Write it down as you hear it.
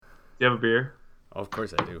Do you have a beer? Oh, of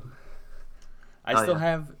course I do. I Oh, still yeah.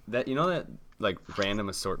 have that. You know that like random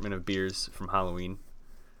assortment of beers from Halloween.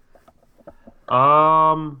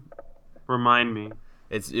 Remind me.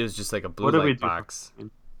 It was just like a blue What did we light do? box.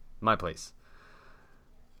 My place.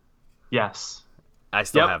 Yes. I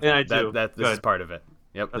still Yep, have and them. I do. This is Good. part of it.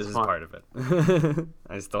 Yep, That's this fun. is part of it.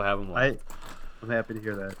 I still have them left. I'm happy to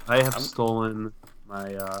hear that. I have stolen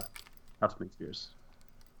my housemate's beers.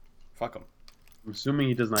 Fuck them. I'm assuming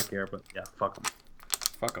he does not care, but yeah, fuck him.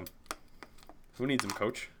 Fuck them. Who needs them,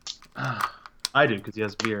 coach? I do, because he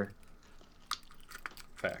has beer.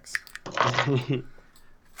 Facts.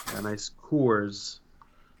 A nice Coors.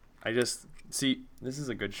 I just see this is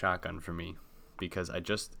a good shotgun for me because I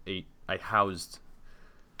housed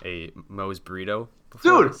a Moe's burrito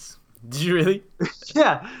before. Dude! this. Did you really?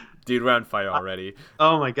 Yeah. Dude, we're on fire already.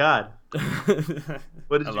 Oh my god.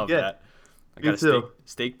 What did I you love get? that. I Me got a too.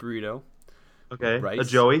 steak burrito. Okay. Rice. A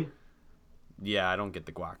Joey? Yeah, I don't get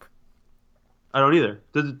the guac. I don't either.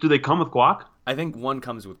 Do they come with guac? I think one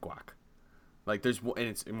comes with guac. Like and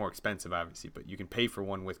it's more expensive obviously, but you can pay for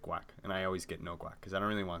one with guac, and I always get no guac because I don't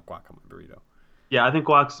really want guac on my burrito. Yeah, I think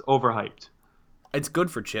guac's overhyped. It's good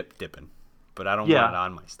for chip dipping, but I don't Yeah. want it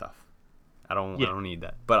on my stuff. I don't need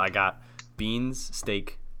that. But I got beans,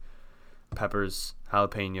 steak, peppers,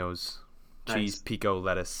 jalapenos, Nice. cheese, pico,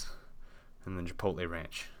 lettuce, and then chipotle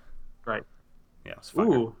ranch. Right. Yeah, it's fire.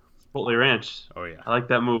 Ooh, Chipotle Ranch. Oh yeah. I like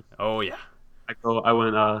that move. Oh yeah. I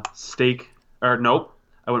went steak, or nope.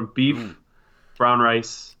 I went beef, brown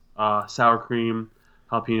rice, sour cream,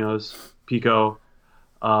 jalapenos, pico,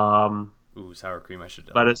 Ooh, sour cream. I should.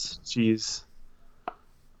 lettuce, cheese,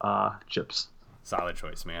 chips. Solid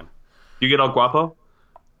choice, man. You get El Guapo?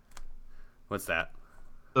 What's that?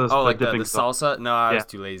 Those Oh, like the dipping sauce. salsa? No, I was Yeah.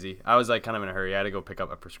 too lazy. I was like kind of in a hurry. I had to go pick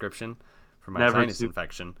up a prescription for my Never sinus too-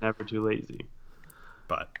 infection. Never too lazy.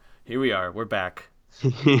 But here we are. We're back.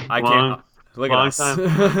 I I can't. Look at long us. time.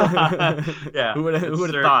 Yeah. Who would have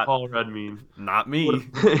Insert thought? Paul Redmean. Not me.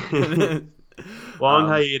 Long Um,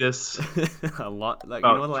 hiatus. a lot. Like,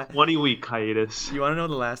 About 20-week hiatus. you want to know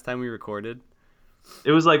the last time we recorded?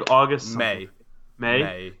 It was like August. May. May?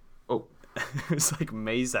 May. Oh. It was like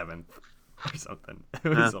May 7th or something. It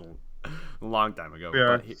was a long time ago. We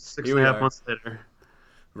are But six here and a we half are. months later.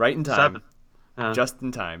 Right in time. 7. Just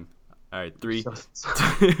in time. All right, 3, Just-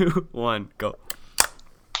 2, 1, go.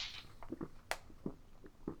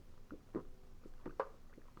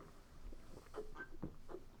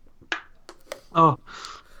 Oh.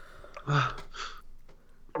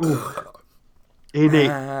 Ooh.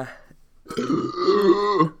 8-8.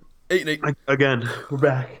 8-8. Again, we're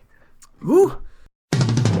back. Woo.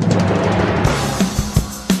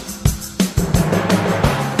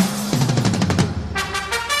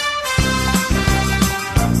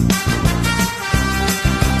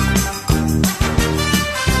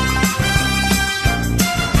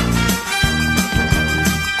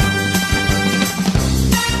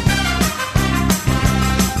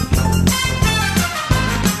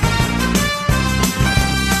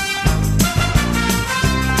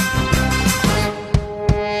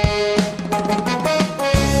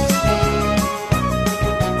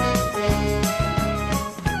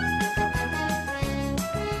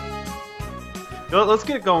 Let's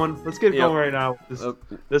get it going. Let's get it Yep. going right now. Oh.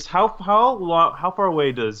 This how far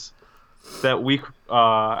away does that week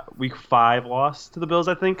 5 loss to the Bills?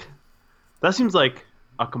 I think that seems like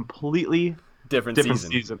a completely Different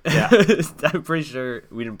season. Yeah, I'm pretty sure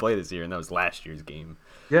we didn't play this year, and that was last year's game.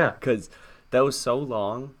 yeah. Because that was so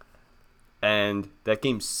long, and that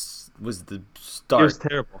game was the It start. was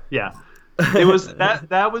terrible. Yeah, it was that.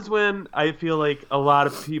 That was when I feel like a lot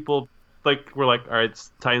of people were like, "All right,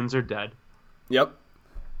 Titans are dead." Yep.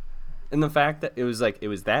 And the fact that it was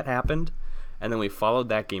that happened, and then we followed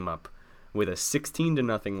that game up with a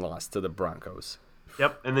 16-0 loss to the Broncos.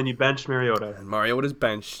 Yep, and then you benched Mariota. And Mariota's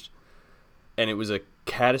benched, and it was a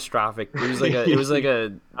catastrophic. It was like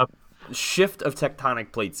a shift of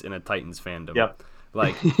tectonic plates in a Titans fandom. Yep,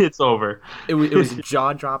 Like it's over. it was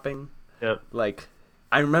jaw dropping. Yep. Like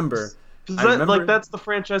I remember. Like that's the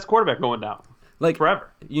franchise quarterback going down. Like Forever.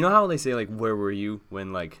 You know how they say like, where were you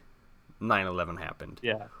when like 9/11 happened?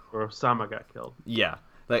 Yeah, or Osama got killed. Yeah.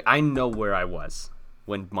 Like I know where I was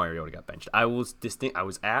when Mariota got benched. I was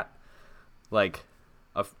at like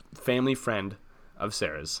a family friend of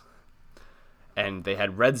Sarah's, and they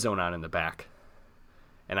had Red Zone on in the back.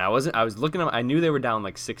 And I was looking up. I knew they were down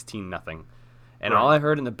like 16-0, and all I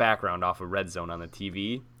heard in the background off of Red Zone on the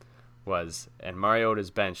TV was, "And Mariota's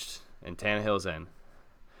benched, and Tannehill's in."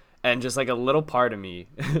 And just like a little part of me,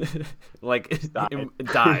 like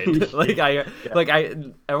died. Like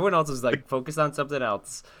everyone else was like focused on something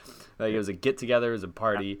else. Like, it was a get-together, it was a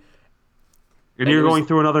party. And you're going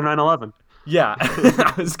through another 9/11. Yeah.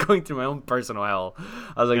 I was going through my own personal hell.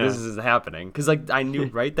 I was like, this isn't happening. Because, like, I knew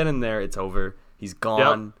right then and there it's over. He's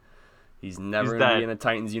gone. Yep. He's never going to be in a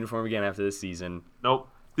Titans uniform again after this season. Nope.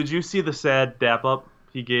 Did you see the sad dap-up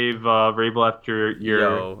he gave Vrabel after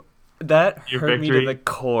your hurt me to the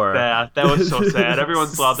core. That was so sad.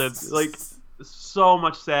 Everyone's loved it. Like, so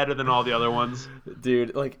much sadder than all the other ones.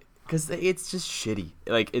 Dude, like, because it's just shitty.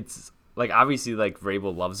 Like, it's, like, obviously, like,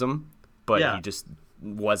 Vrabel loves him, but he just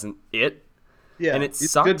wasn't it. Yeah, and it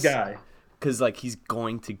he's sucks. a good guy. Because, like, he's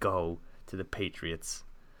going to go to the Patriots.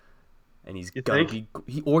 And he's going to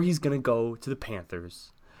he's going to go to the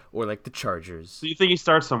Panthers. Or, like, the Chargers. So you think he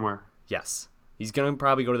starts somewhere? Yes. He's going to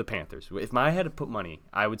probably go to the Panthers. If I had to put money,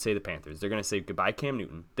 I would say the Panthers. They're going to say goodbye Cam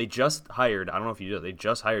Newton. They just hired, I don't know if you know, they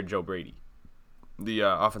just hired Joe Brady, the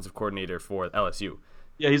offensive coordinator for LSU.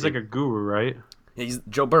 Yeah, he's like a guru, right? He's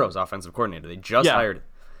Joe Burrow's offensive coordinator. They just hired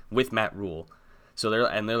with Matt Rule. So they're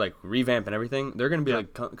like revamping everything. They're going to be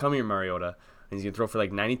like, come here, Mariota. And he's going to throw for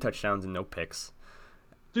like 90 touchdowns and no picks.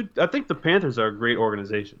 Dude, I think the Panthers are a great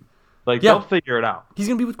organization. Like, they'll figure it out. He's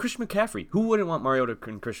going to be with Christian McCaffrey. Who wouldn't want Mariota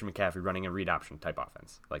and Christian McCaffrey running a read option type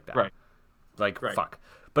offense like that? Right. Like, fuck.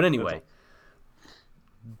 But anyway,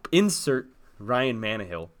 insert Ryan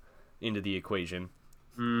Mannahill into the equation.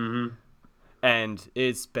 Mm-hmm. And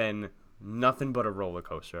it's been nothing but a roller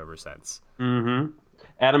coaster ever since. Mm-hmm.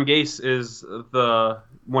 Adam Gase is the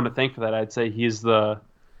one to thank for that. I'd say he's the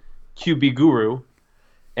QB guru.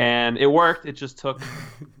 And it worked. It just took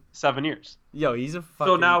 7 years. Yo, he's a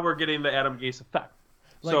fucking... So now we're getting the Adam Gase effect.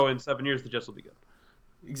 Like, so in 7 years, the Jets will be good.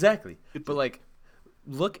 Exactly. But, like,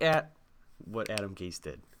 look at what Adam Gase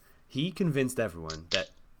did. He convinced everyone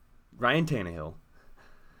that Ryan Tannehill,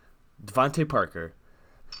 Devontae Parker,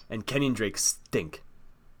 and Kenyon Drake stink.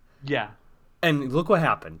 Yeah. And look what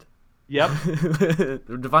happened. Yep.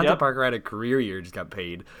 Devontae Parker had a career year, just got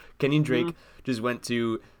paid. Kenyon Drake just went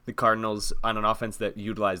to the Cardinals on an offense that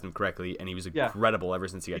utilized him correctly, and he was incredible ever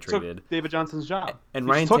since he got traded. Took David Johnson's job. And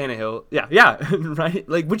Ryan Tannehill, right,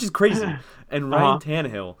 like, which is crazy. And Ryan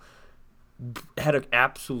Tannehill had an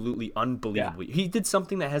absolutely unbelievable. He did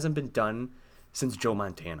something that hasn't been done since Joe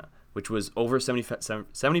Montana, which was over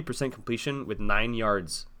 70% completion with 9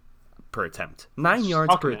 yards per attempt. 9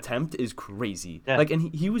 yards per attempt is crazy. Yeah. Like,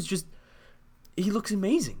 and he was just. He looks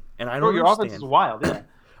amazing, and I don't understand. Your offense is wild. Yeah.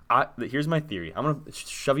 Here's my theory. I'm gonna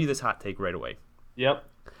shove you this hot take right away. Yep.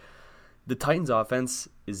 The Titans' offense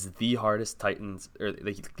is the hardest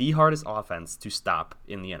the hardest offense to stop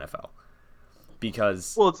in the NFL,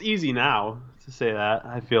 because. Well, it's easy now to say that.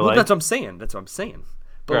 I feel like that's what I'm saying.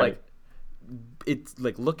 But like, it's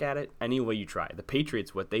like, look at it any way you try. The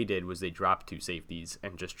Patriots, what they did was they dropped 2 safeties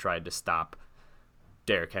and just tried to stop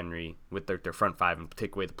Derrick Henry with their front 5 and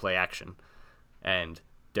take away the play action. And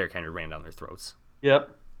Derrick Henry ran down their throats.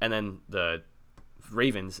 Yep. And then the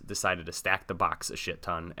Ravens decided to stack the box a shit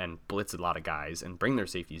ton and blitz a lot of guys and bring their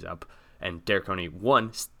safeties up. And Derrick Henry,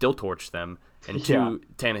 1, still torched them. And 2,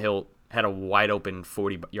 Tannehill had a wide open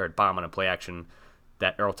 40-yard bomb on a play action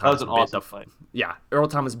that Earl Thomas Earl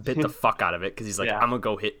Thomas bit the fuck out of it because he's like, I'm gonna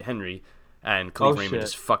go hit Henry, and Khalil Raymond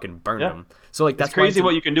just fucking burned him. So like, that's crazy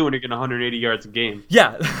what you can do when you're getting 180 yards a game.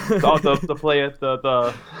 Yeah, the play at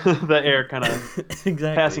the air kind of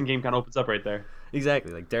passing game kind of opens up right there.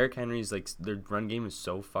 Exactly. Like, Derrick Henry's, like, their run game is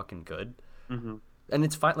so fucking good, and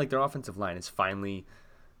it's fine. Like, their offensive line is finally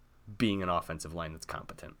being an offensive line that's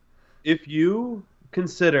competent. If you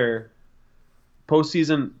consider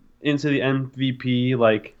postseason into the MVP,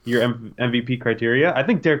 like your MVP criteria, I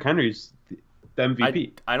think Derrick Henry's the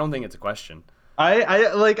MVP. I don't think it's a question. I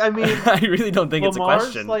mean, I really don't think Lamar's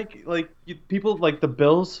it's a question. People like the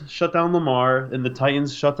Bills shut down Lamar and the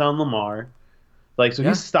Titans shut down Lamar, like, so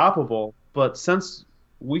he's stoppable. But since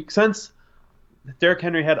Derrick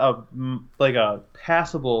Henry had a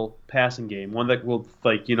passable passing game, one that will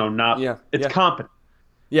it's competent.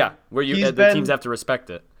 Yeah, where the teams have to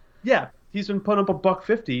respect it. Yeah. He's been putting up a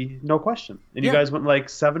 $150, no question. And you guys went like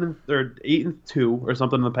 8-2 or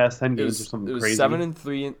something in the past 10 games or something crazy. It was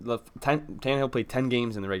 7-3. Tannehill played 10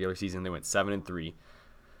 games in the regular season. They went 7-3.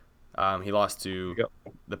 He lost to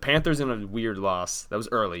the Panthers in a weird loss. That was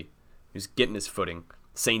early. He was getting his footing.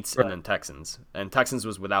 Saints and then Texans. And Texans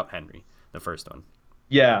was without Henry, the first one.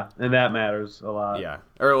 Yeah, and that matters a lot. Yeah,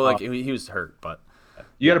 or he was hurt, but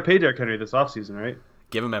you got to pay Derrick Henry this offseason, right?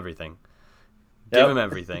 Give him everything. Give him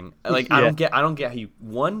everything. Like, I don't get how you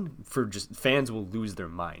for just fans will lose their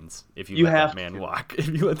minds if you let that man walk. If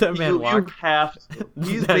you let that man walk, you have to.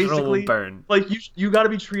 He's basically will burn. Like, you got to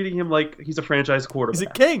be treating him like he's a franchise quarterback. He's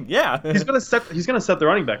a king. Yeah. He's gonna set the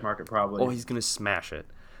running back market probably. Oh, he's gonna smash it.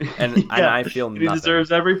 and I feel he nothing.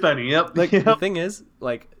 deserves every penny. Yep. Like the thing is,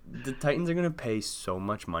 like the Titans are gonna pay so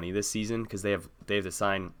much money this season because they have to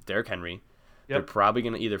sign Derrick Henry. They're probably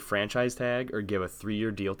gonna either franchise tag or give a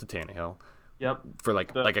 3-year deal to Tannehill. Yep. For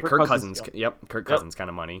like a Kirk Cousins. Yep, Kirk Cousins kind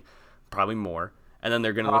of money, probably more. And then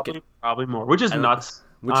they're gonna look at probably more, which is nuts.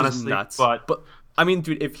 Honestly, nuts. But I mean,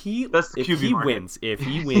 dude, if he wins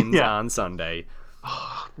on Sunday,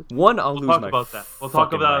 I'll lose my about that. We'll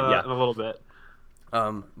talk about that in a little bit.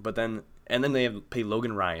 But then they pay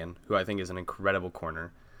Logan Ryan, who I think is an incredible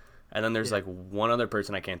corner. And then there's like one other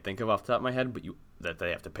person I can't think of off the top of my head, but that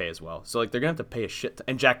they have to pay as well. So like they're gonna have to pay a shit.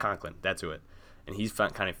 And Jack Conklin, that's who it. And he's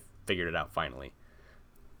kind of figured it out finally,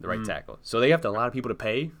 the right tackle. So they have a lot of people to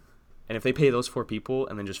pay, and if they pay those 4 people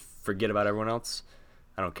and then just forget about everyone else,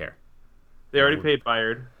 I don't care. They already paid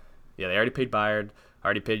Byard. Yeah, they already paid Byard.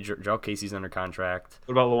 Already paid Joe Casey's under contract.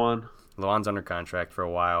 What about Lawan? Lawan's under contract for a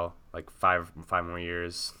while, like five more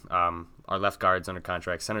years. Our left guard's under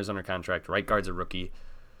contract. Center's under contract. Right guard's a rookie.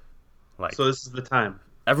 Like, so this is the time.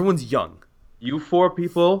 Everyone's young. You 4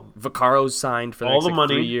 people. Vaccaro's signed for the all next the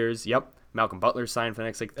money. 3 years. Yep. Malcolm Butler's signed for the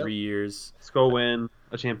next 3 years. Let's go win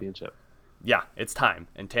a championship. Yeah, it's time.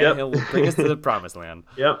 And Tannehill will bring us to the promised land.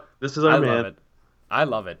 Yep. This is our man. I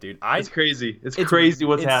love it, dude. It's crazy. It's crazy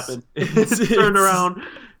what's happened. It's turned around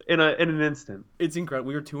in an instant. It's incredible.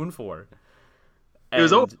 We were 2-4. It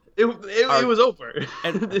was over. It was over.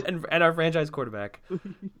 and our franchise quarterback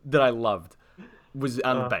that I loved was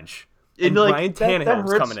on the bench. And Ryan Tannehill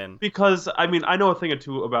was coming in. Because, I mean, I know a thing or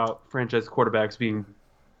two about franchise quarterbacks being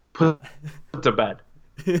put to bed.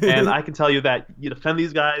 And I can tell you that you defend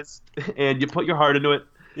these guys and you put your heart into it.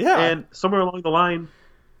 Yeah. And somewhere along the line,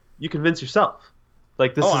 you convince yourself.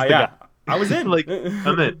 Like, this is the guy. I was in. Like,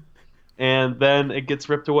 I'm in. And then it gets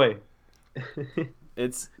ripped away.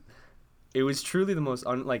 It was truly the most,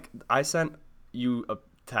 I sent you a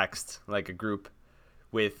text, like a group,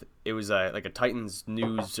 with, it was like a Titans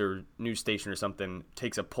news station or something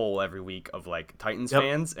takes a poll every week of like Titans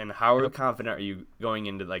fans and how confident are you going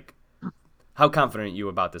into like, how confident are you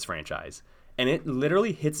about this franchise? And it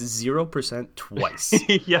literally hits 0% twice.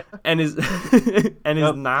 Yeah. And is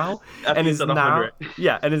now at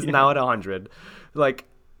 100. Like,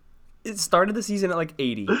 it started the season at like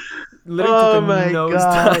 80. Literally took a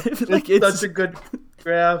nosedive. Like, it's such a good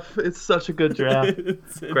graph. It's such a good graph.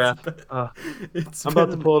 I'm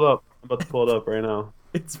about to pull it up right now.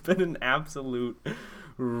 It's been an absolute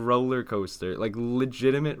roller coaster, like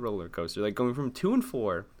legitimate roller coaster. Like going from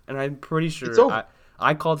 2-4, and I'm pretty sure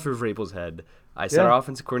I called for Vrabel's head. I said our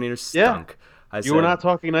offensive coordinator stunk. Yeah. You were not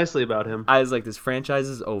talking nicely about him. I was like, this franchise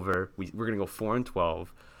is over. We're gonna go 4-12.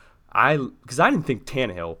 Because I didn't think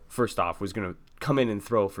Tannehill, first off, was gonna come in and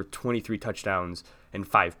throw for 23 touchdowns and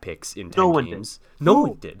 5 picks in 10 games. No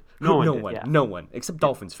one did. No one. Except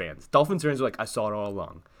Dolphins fans. Dolphins fans were like, I saw it all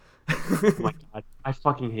along. Oh my God. I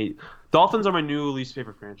fucking hate Dolphins are my new least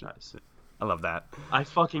favorite franchise. I love that. I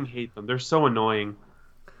fucking hate them. They're so annoying.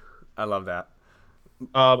 I love that.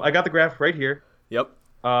 I got the graph right here. Yep.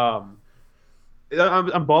 I'm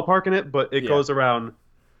ballparking it, but it goes around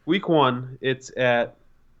week 1. It's at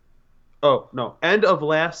end of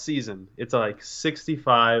last season. It's like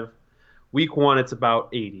 65. Week 1, it's about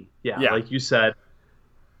 80. Yeah. Like you said.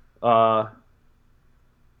 You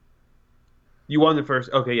won the first.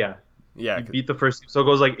 Okay, yeah. Yeah. You beat the first. So it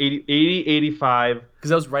goes like 80, 85. Because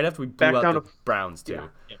that was right after we blew out the Browns, too.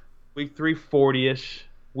 Yeah. Week 3, 40-ish.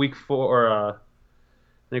 Week 4,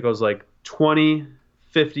 then it goes like 20,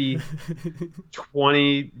 50,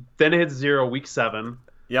 20. Then it hits 0 week 7.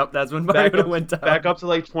 Yep, that's when Mariota went down. Back up to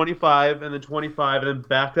like 25, and then 25, and then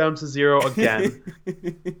back down to 0 again.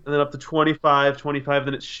 And then up to 25,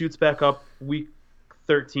 then it shoots back up week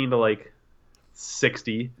 13 to like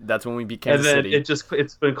 60. That's when we beat Kansas City. And then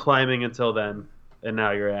it's been climbing until then, and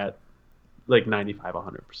now you're at like 95,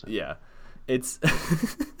 100%. Yeah. It's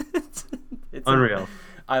unreal.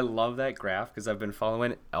 I love that graph because I've been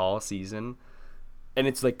following it all season, and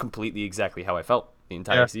it's like completely exactly how I felt the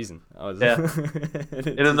entire season. In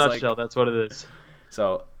a nutshell, that's what it is.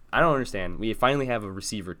 So I don't understand. We finally have a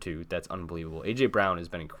receiver too that's unbelievable. AJ Brown has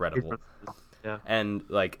been incredible. Yeah. And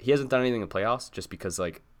like he hasn't done anything in the playoffs just because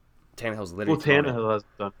like Tannehill's literally. Well, Tannehill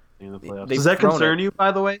hasn't done anything in the playoffs. Does that concern you,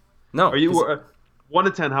 by the way? No. Are you 1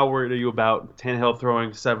 to 10? How worried are you about Tannehill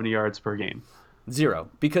throwing 70 yards per game? 0,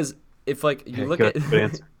 because if like you look at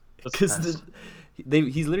because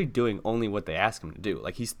he's literally doing only what they ask him to do.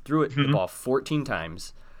 Like he's threw the ball 14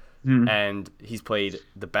 times, and he's played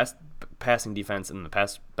the best passing defense and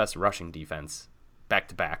the best rushing defense back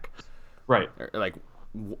to back. Right. Or like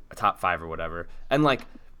top 5 or whatever. And like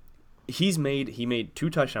he made 2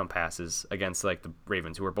 touchdown passes against like the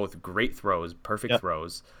Ravens, who were both great throws, perfect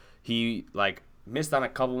throws. He like missed on a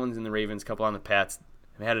couple ones in the Ravens, couple on the Pats.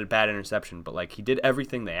 He had a bad interception, but like he did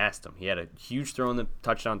everything they asked him. He had a huge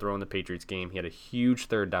touchdown throw in the Patriots game. He had a huge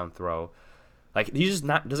 3rd down throw. Like he just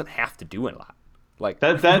doesn't have to do a lot. Like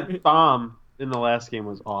that bomb in the last game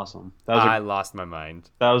was awesome. I lost my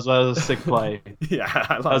mind. That was a sick play.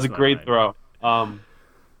 That was a great throw.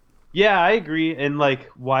 Yeah, I agree. And like,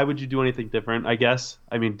 why would you do anything different? I guess.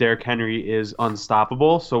 I mean, Derrick Henry is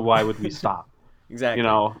unstoppable, so why would we stop? Exactly.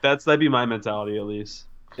 That'd be my mentality at least.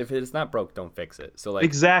 If it's not broke, don't fix it. So like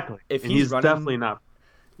exactly. If he's running, definitely not.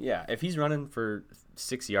 Yeah, if he's running for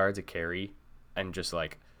 6 yards a carry and just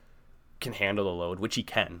like can handle the load, which he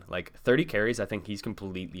can. Like 30 carries, I think he's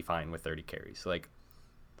completely fine with 30 carries. Like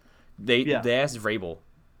they asked Vrabel,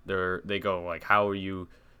 they go like, "How are you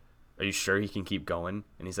sure he can keep going?"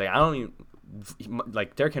 And he's like, "I don't even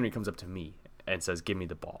like." Derrick Henry comes up to me and says, "Give me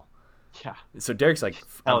the ball." Yeah. So Derek's like,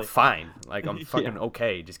 "I'm fine. Like I'm fucking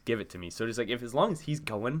okay. Just give it to me." So just like as long as he's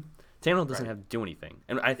going, Tannehill doesn't have to do anything.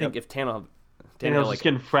 And I think if Tannehill's like, just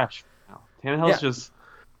getting fresh now. Tannehill's just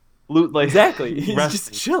like exactly. He's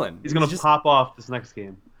just chilling. He's gonna pop off this next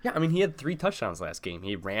game. Yeah, I mean he had 3 touchdowns last game.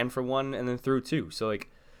 He ran for 1 and then threw 2. So like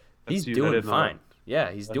he's doing fine.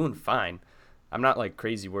 Yeah, he's doing fine. I'm not like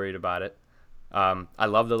crazy worried about it. I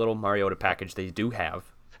love the little Mariota package they do have.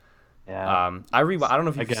 Yeah. I don't know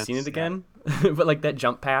if you've seen it again, but like that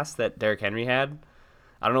jump pass that Derrick Henry had,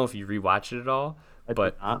 I don't know if you rewatched it at all,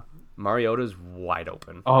 but Mariota's wide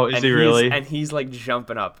open. Oh, is he really? And he's like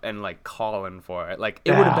jumping up and like calling for it. Like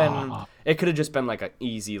it would have been, it could have just been like an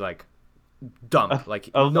easy like dump, like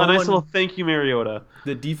a nice little thank you, Mariota.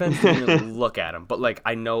 The defense didn't even look at him, but like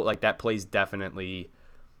I know like that play's definitely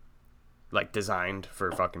like designed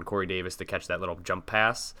for fucking Corey Davis to catch that little jump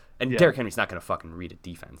pass, and Derrick Henry's not gonna fucking read a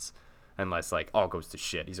defense unless like all goes to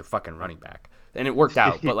shit. He's a fucking running back, and it worked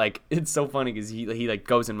out. But like it's so funny because he like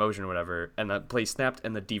goes in motion or whatever, and the play snapped,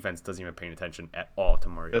 and the defense doesn't even pay attention at all to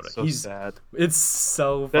Mariota. That's so sad. It's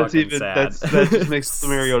so fucking sad. That just makes the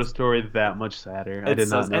Mariota story that much sadder. I did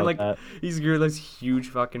not know that. He's got this huge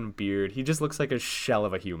fucking beard. He just looks like a shell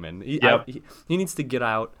of a human. He needs to get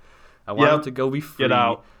out. I want him to go be free. Get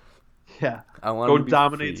out. Yeah. I want go him to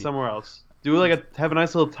dominate free. somewhere else. Do have a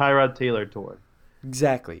nice little Tyrod Taylor tour.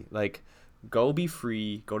 Exactly. Like, go be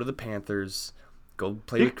free. Go to the Panthers. Go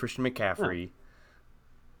play with Christian McCaffrey.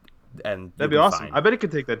 Yeah. And that'd be awesome. fine. I bet he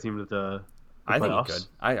could take that team to the I think playoffs. he could.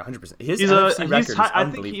 I 100%. His NFC record is I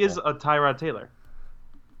think he is a Tyrod Taylor.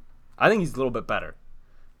 I think he's a little bit better.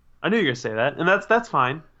 I knew you were gonna say that, and that's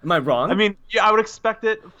fine. Am I wrong? I mean, yeah, I would expect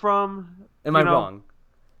it from. Am I wrong?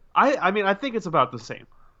 I mean, I think it's about the same.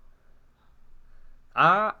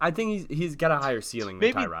 I think he's got a higher ceiling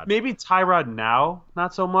than Tyrod. Maybe Tyrod now,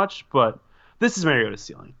 not so much, but this is Mariota's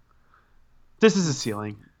ceiling. This is his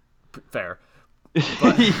ceiling. Fair.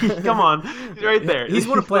 But, come on, he's right there. He's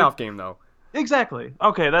won a playoff game though. Exactly.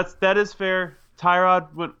 Okay, that is fair.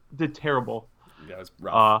 Tyrod did terrible. Yeah, it was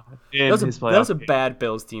rough. That was a bad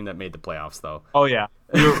Bills team that made the playoffs though. Oh yeah,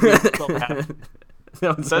 we were so bad.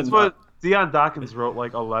 That's what Deion Dawkins wrote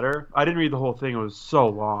like a letter. I didn't read the whole thing; it was so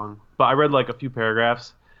long. But I read like a few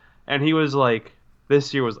paragraphs, and he was like,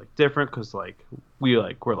 "This year was like different because like we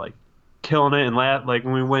like were like killing it, and like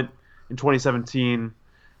when we went in 2017,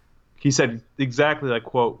 he said exactly like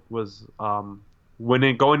quote was going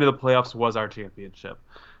to the playoffs was our championship."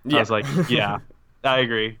 Yeah. I was like, "Yeah, I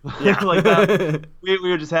agree." Yeah, like that. We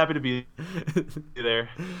were just happy to be there.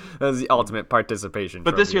 That was the ultimate participation.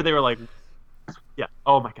 But this year they were like, "Yeah,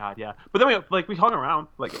 oh my god, yeah." But then we hung around.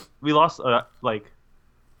 Like we lost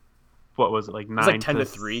what was it, like 9 it was like 10 to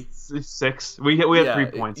 3 6 we had 3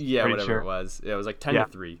 points. Yeah, whatever sure. It was. Yeah, it was like 10 to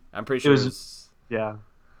 3. I'm pretty sure it was yeah.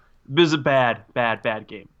 It was a bad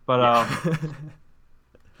game. But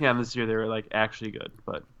and this year they were like actually good,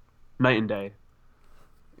 but night and day.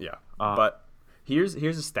 Yeah. But here's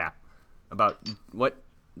a stat about what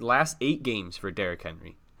last 8 games for Derrick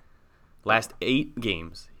Henry. Last 8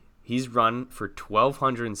 games, he's run for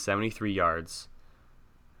 1,273 yards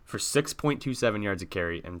for 6.27 yards a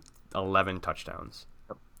carry and 11 touchdowns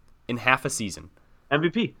in half a season.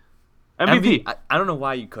 MVP. I don't know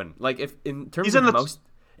why you couldn't. Like if in terms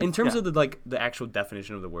of the actual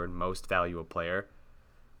definition of the word most valuable player,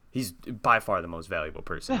 he's by far the most valuable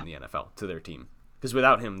person in the NFL to their team. Because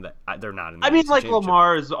without him, they're not in the AFC like Championship.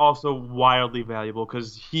 Lamar is also wildly valuable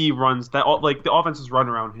because he runs that like the offenses run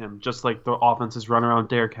around him just like the offenses run around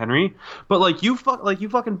Derrick Henry. But like you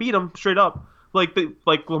fucking beat him straight up. Like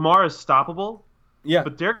Lamar is stoppable. Yeah.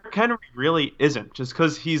 But Derrick Henry really isn't just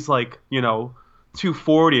because he's like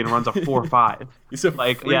 240 and runs a 4.5. He's a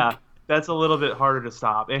freak. that's a little bit harder to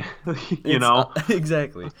stop. You know,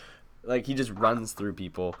 exactly. Like he just runs through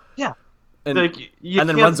people. Yeah, and like, and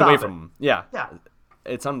then runs away it. from them. Yeah, yeah,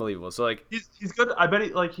 it's unbelievable. So like he's good. I bet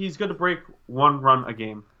he's good to break one run a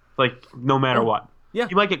game, like no matter what. Yeah,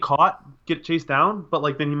 he might get caught, get chased down, but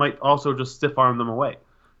like then he might also just stiff arm them away.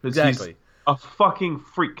 Exactly, he's a fucking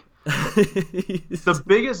freak. The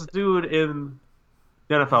biggest dude in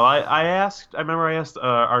the NFL. I remember I asked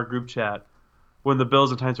our group chat when the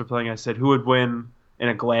Bills and Titans were playing. I said who would win in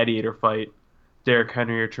a gladiator fight, Derrick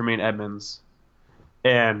Henry or Tremaine Edmonds,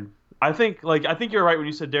 and I think you're right when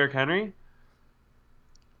you said Derrick Henry,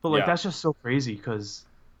 but like that's just so crazy because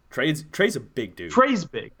Trey's a big dude. Trey's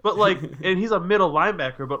big, but like, and he's a middle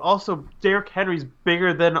linebacker, but also Derrick Henry's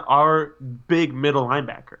bigger than our big middle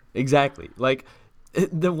linebacker. Exactly. Like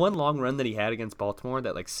the one long run that he had against Baltimore,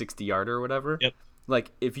 that like 60-yarder or whatever. Yep.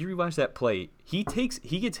 Like if you rewatch that play, he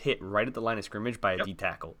gets hit right at the line of scrimmage by a D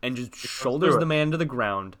tackle and just shoulders the man to the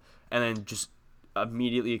ground and then just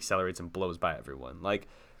immediately accelerates and blows by everyone. Like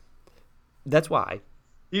that's why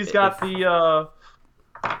he's got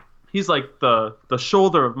he's like the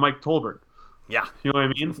shoulder of Mike Tolbert. Yeah. You know what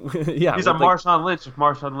I mean? Yeah. He's a Marshawn Lynch if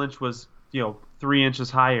Marshawn Lynch was, 3 inches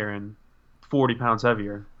higher and 40 pounds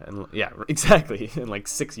heavier. And yeah, exactly. And like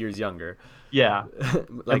 6 years younger. Yeah.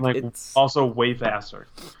 like it's also way faster.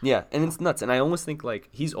 Yeah, and it's nuts. And I almost think like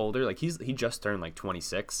he's older. Like he just turned like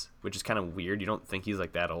 26, which is kind of weird. You don't think he's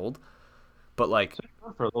like that old. But like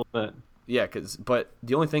for a little bit. Yeah, but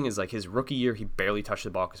the only thing is like his rookie year he barely touched the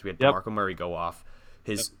ball because we had DeMarco Murray go off.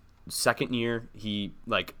 His second year he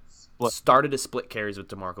like started to split carries with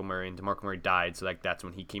DeMarco Murray, and DeMarco Murray died, so like that's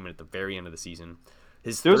when he came in at the very end of the season.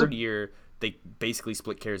 His third year they basically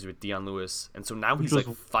split carries with Deion Lewis, and so now he's like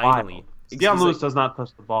finally. Deion Lewis does not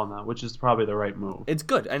touch the ball now, which is probably the right move. It's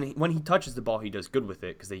good, and when he touches the ball, he does good with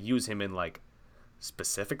it because they use him in like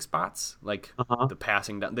specific spots, like the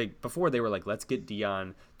passing down. Before they were like, let's get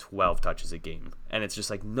Deion 12 touches a game, and it's just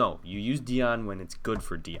like, no, you use Deion when it's good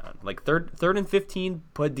for Deion. Like third and 15,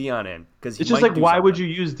 put Deion in because it's just like why would you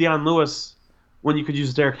use Deion Lewis when you could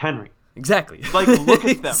use Derrick Henry? Exactly. Like look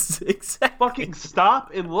at them. Exactly. Fucking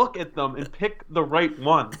stop and look at them and pick the right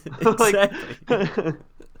one. Exactly.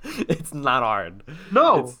 It's not hard.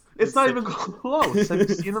 No, it's not even close. Have you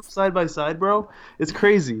seen them side by side, bro? It's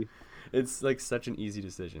crazy. It's like such an easy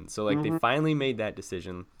decision. So like they finally made that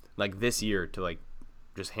decision like this year to like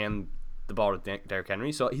just hand the ball to Derrick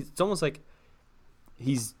Henry. So it's almost like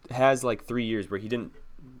has like 3 years where he didn't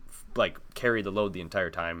like carry the load the entire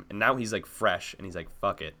time, and now he's like fresh and he's like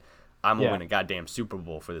fuck it, I'm gonna win a goddamn Super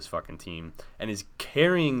Bowl for this fucking team, and is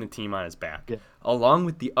carrying the team on his back along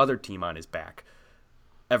with the other team on his back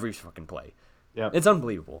every fucking play. Yeah, it's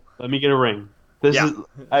unbelievable. Let me get a ring. Let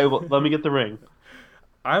me get the ring.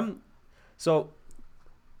 So,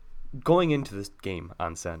 going into this game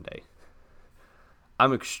on Sunday,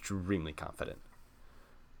 I'm extremely confident.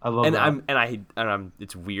 I love that.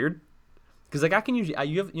 It's weird because like I can usually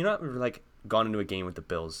you've not like gone into a game with the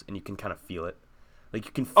Bills and you can kind of feel it, like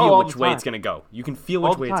you can feel which way it's gonna go. You can feel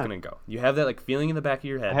which way it's gonna go. You have that like feeling in the back of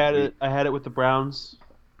your head. I had it with the Browns.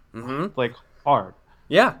 Like hard.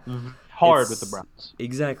 Yeah. Hard with the Browns.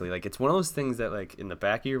 Exactly. Like it's one of those things that like in the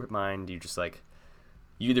back of your mind you just like.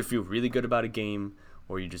 You either feel really good about a game,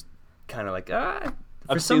 or you just kind of like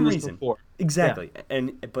for some reason. Before. Exactly,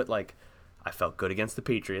 but like, I felt good against the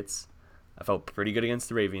Patriots, I felt pretty good against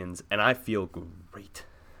the Ravens, and I feel great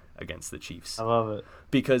against the Chiefs. I love it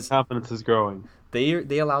because confidence is growing.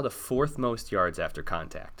 They allow the 4th most yards after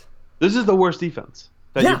contact. This is the worst defense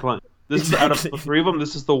that you're playing. This is out of the 3 of them.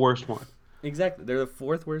 This is the worst one. Exactly, they're the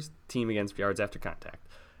 4th worst team against yards after contact,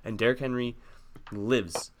 and Derrick Henry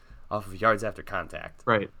lives off of yards after contact.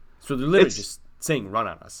 Right. So they're literally just saying run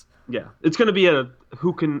on us. Yeah. It's going to be a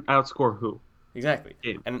who can outscore who. Exactly.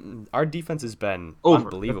 Game. And our defense has been Bet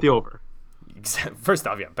unbelievable. the over. First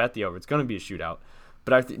off, bet the over. It's going to be a shootout.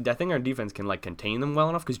 But I think our defense can like contain them well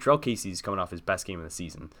enough because Jarrell Casey's coming off his best game of the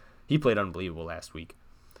season. He played unbelievable last week.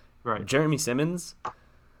 Right. Jeremy Simmons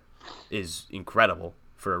is incredible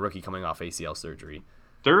for a rookie coming off ACL surgery.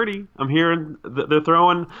 Dirty. I'm hearing they're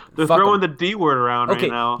throwing the D word around right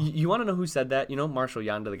now. You want to know who said that? You know Marshall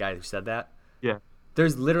Yonda, the guy who said that? Yeah.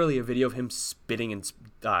 There's literally a video of him spitting in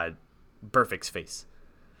Burfict's face.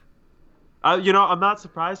 I'm not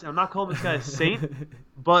surprised. I'm not calling this guy a saint,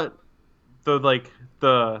 but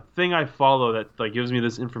the thing I follow that like gives me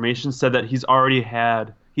this information said that he's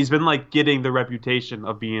been like getting the reputation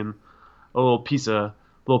of being a little piece of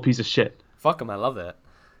shit. Fuck him, I love that.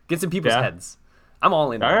 Gets in people's heads. I'm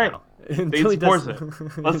all in. All right, Dane supports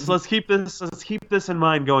it. Let's keep this in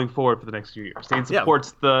mind going forward for the next few years. Dane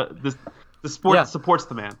supports the sport supports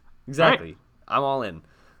the man. Exactly. Right. I'm all in.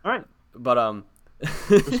 All right. But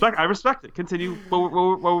I respect it. Continue. What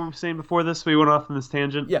were we saying before this? We went off on this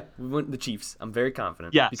tangent. Yeah, we went the Chiefs. I'm very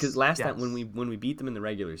confident. Yes. Because last time when we beat them in the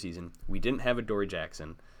regular season, we didn't have Adoree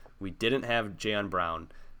Jackson, we didn't have Jayon Brown,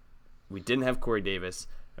 we didn't have Corey Davis,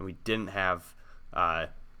 and we didn't have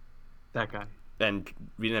that guy. And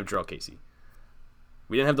we didn't have Jarrell Casey.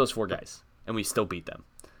 We didn't have those 4 guys, and we still beat them.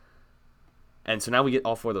 And so now we get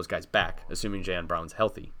all 4 of those guys back, assuming Jayon Brown's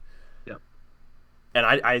healthy. Yep. And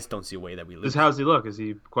I just don't see a way that we lose. How does he look? Is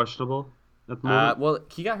he questionable at the moment? Well,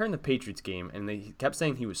 he got hurt in the Patriots game, and they kept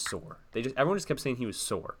saying he was sore. Everyone just kept saying he was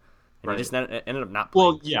sore, and he just ended up not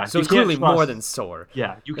playing. Well, yeah. So it's clearly more than sore.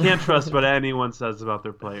 Yeah, you can't trust what anyone says about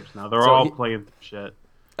their players now. They're all playing shit.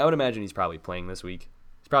 I would imagine he's probably playing this week.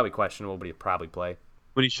 He's probably questionable, but he'll probably play.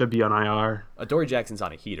 But he should be on IR. Adoree Jackson's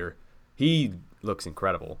on a heater. He looks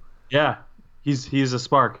incredible. Yeah, he's a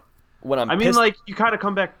spark. You kind of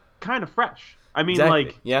come back kind of fresh. I mean,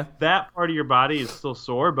 yeah, that part of your body is still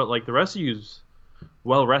sore, but like the rest of you's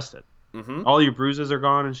well rested. Mm-hmm. All your bruises are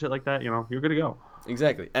gone and shit like that. You're good to go.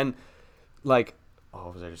 Exactly. And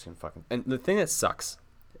was I just gonna fucking? And the thing that sucks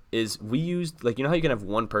is we used how you can have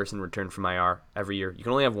one person return from IR every year. You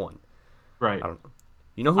can only have one. Right. I don't know.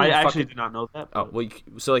 You know who? I actually did not know that. Oh well,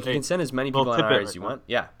 you can send as many people on IR as you want.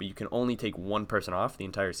 Yeah, but you can only take one person off the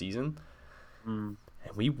entire season. And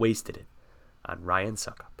we wasted it on Ryan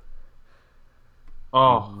Suckup.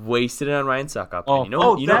 Oh, wasted it on Ryan Suckup. Oh,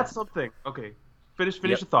 and that's something. Okay, finish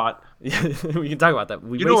your thought. Yeah, we can talk about that.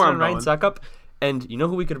 We wasted on Ryan Suckup, and you know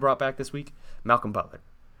who we could have brought back this week? Malcolm Butler.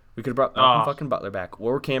 We could have brought Malcolm fucking Butler back,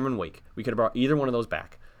 or Cameron Wake. We could have brought either one of those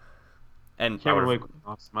back. And Cameron Wake was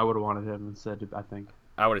awesome. I would have wanted him instead. I think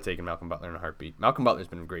I would have taken Malcolm Butler in a heartbeat. Malcolm Butler's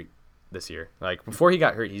been great this year. Before he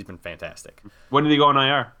got hurt, he's been fantastic. When did he go on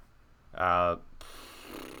IR? I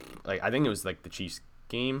think it was the Chiefs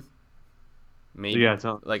game. Maybe week a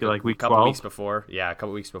couple 12? weeks before. Yeah, a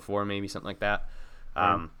couple weeks before, maybe something like that.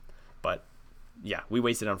 But yeah, we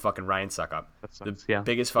wasted on fucking Ryan Suckup. The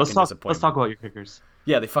biggest fucking disappointment. Let's talk about your kickers.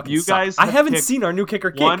 Yeah, they fucking suck. Guys I haven't seen our new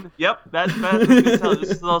kicker kick. Yep, that's this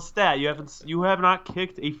is a little stat. You have not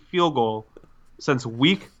kicked a field goal since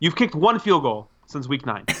you've kicked one field goal since week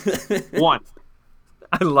 9. One.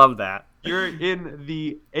 I love that. You're in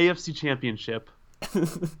the AFC Championship.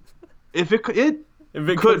 If it could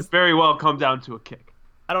very well come down to a kick.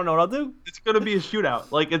 I don't know what I'll do. It's going to be a shootout.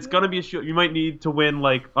 It's going to be a shootout. You might need to win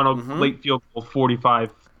on a late field goal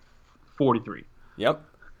 45-43. Yep.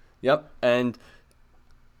 And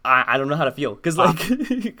I don't know how to feel because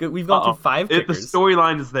we've gone through 5 kickers. The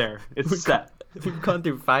storyline is there. It's set. We've gone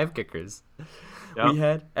through 5 kickers.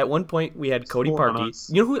 Yep. At one point we had Cody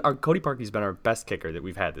Parkey. You know who? Cody Parkey's been our best kicker that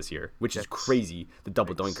we've had this year, which is crazy. The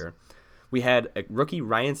double doinker. We had a rookie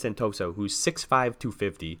Ryan Santoso, who's 6'5",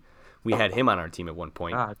 250. We had him on our team at one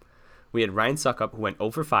point. God. We had Ryan Suckup, who went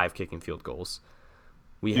 0 for 5 kicking field goals.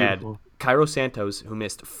 We had Cairo Santos, who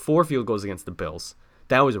missed 4 field goals against the Bills.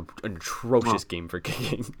 That was an atrocious game for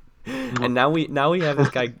kicking. And now we have this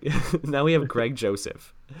guy. Now we have Greg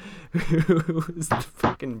Joseph, who was the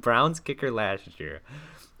fucking Browns kicker last year,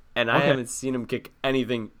 and I haven't seen him kick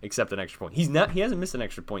anything except an extra point. He hasn't missed an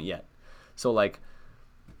extra point yet, so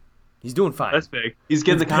he's doing fine. That's big. He's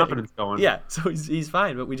getting the confidence going. Yeah, so he's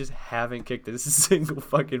fine, but we just haven't kicked a single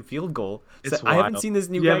fucking field goal. It's I haven't seen this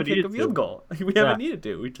new guy kick a field goal. We haven't needed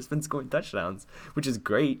to. We've just been scoring touchdowns, which is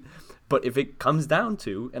great. But if it comes down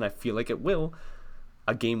to, and I feel like it will,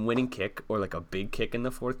 a game-winning kick or a big kick in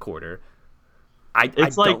the fourth quarter,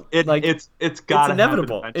 it's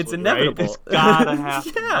inevitable. It's inevitable. Right? It's gotta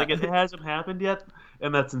happen. Yeah. It hasn't happened yet,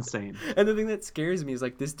 and that's insane. And the thing that scares me is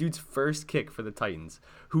this dude's first kick for the Titans,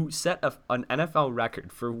 who set an NFL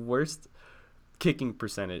record for worst kicking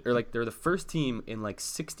percentage, or they're the first team in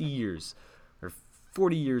 60 years or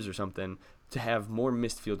 40 years or something to have more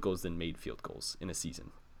missed field goals than made field goals in a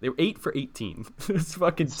season. They were 8 for 18. It's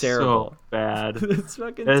fucking terrible. So bad. It's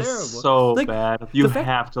fucking terrible. So bad. You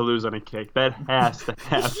have to lose on a kick. That has to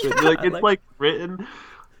happen. It's written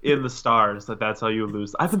in the stars that's how you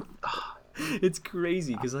lose. It's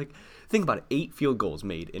crazy because think about it. 8 field goals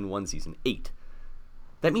made in one season. 8.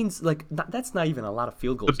 That means that's not even a lot of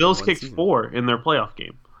field goals. The Bills kicked 4 in their playoff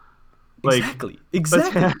game. Exactly.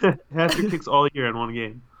 Half your kicks all year in one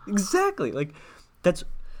game. Exactly. That's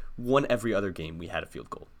one every other game we had a field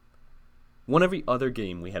goal. One every other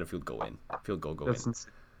game we had a field goal in. That's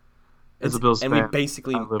insane. As a Bills fan, we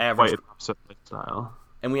basically averaged style.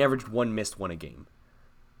 And we averaged 1 missed one a game.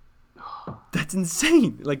 That's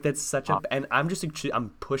insane. That's such a. And I'm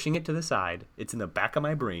pushing it to the side. It's in the back of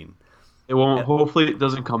my brain. It won't. Hopefully, it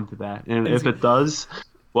doesn't come to that. And if it does,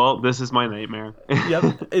 Well, this is my nightmare.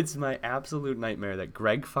 Yep, it's my absolute nightmare that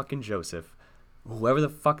Greg fucking Joseph, whoever the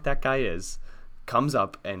fuck that guy is, comes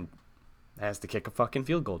up and has to kick a fucking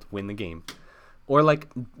field goal to win the game. Or like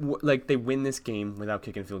they win this game without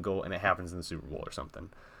kicking a field goal and it happens in the Super Bowl or something.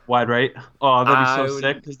 Wide right. Oh, that'd be so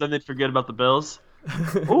sick because then they'd forget about the Bills.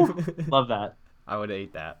 Ooh, love that. I would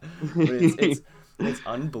hate that. But it's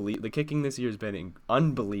unbelievable. The kicking this year has been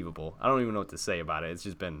unbelievable. I don't even know what to say about it.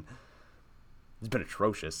 It's been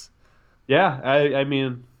atrocious. Yeah, I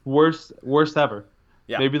mean, worst ever.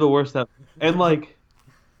 Yeah. Maybe the worst ever. And like,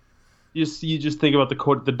 you just think about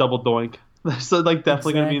the double doink. So like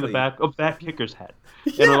definitely gonna be in the back of that kicker's head.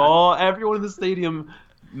 Yeah. And everyone in the stadium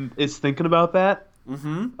is thinking about that.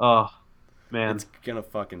 Mm-hmm. Oh, man, it's gonna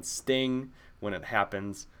fucking sting when it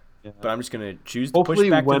happens. Yeah. But I'm just gonna choose to push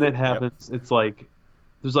back. Hopefully, when it happens, it's like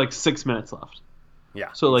there's like 6 minutes left.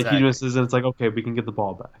 Yeah. So like he misses, and it's like, okay, we can get the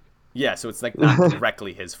ball back. Yeah. So it's like not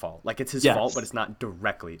directly his fault. Like it's his fault, but it's not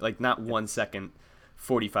directly. Like not 1 second.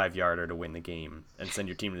 45-yarder to win the game and send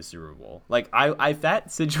your team to the Super Bowl. Like, if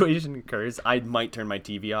that situation occurs, I might turn my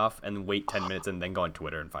TV off and wait 10 minutes and then go on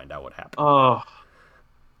Twitter and find out what happened. Oh,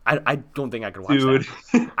 I don't think I could watch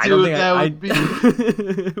that. I don't think that would be.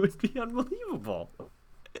 It would be unbelievable.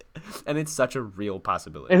 And it's such a real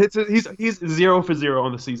possibility. And he's 0 for 0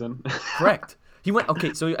 on the season. Correct. He went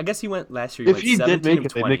okay. So I guess he went last year. If he did make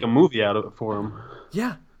it, they'd make a movie out of it for him.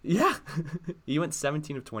 Yeah. He went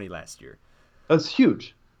 17 of 20 last year. That's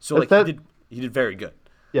huge. So like he did very good.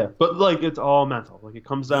 Yeah, but like it's all mental. Like it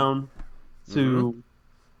comes down to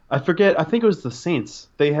I forget. I think it was the Saints.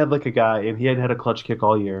 They had like a guy and he had a clutch kick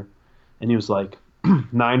all year, and he was like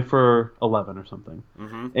 9 for 11 or something.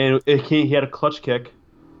 Mm-hmm. And he had a clutch kick,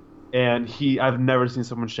 and I've never seen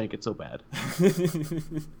someone shank it so bad.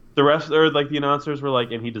 The rest or like the announcers were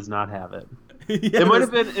like, and he does not have it. Yeah, it might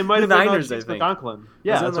have been Niners. I think McConklin.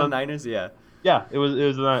 Yeah, was it the Niners. Yeah. Yeah, it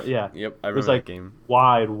was not. Yeah. Yep, I remember it was like that game.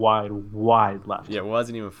 Wide left. Yeah, it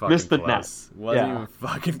wasn't even fucking Missed the close. net. Wasn't even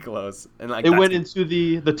fucking close. And like it went into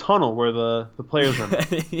the tunnel where the players were.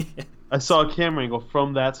 Yeah. I saw a camera angle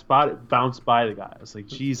from that spot. It bounced by the guy. I was like,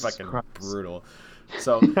 Jesus fucking Christ. Brutal.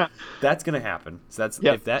 So that's gonna happen. So that's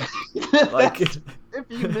if that like if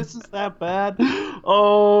he misses that bad,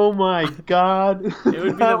 oh my God. It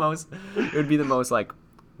would be the most like,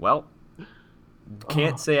 well,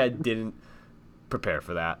 can't say I didn't prepare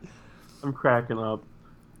for that. I'm cracking up.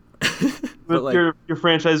 But like, your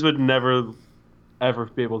franchise would never ever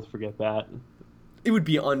be able to forget that. It would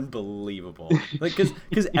be unbelievable. Like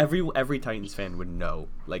because every Titans fan would know,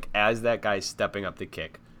 like, as that guy's stepping up the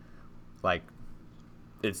kick, like,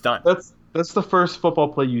 it's done. That's the first football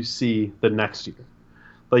play you see the next year.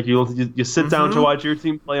 Like you sit down to watch your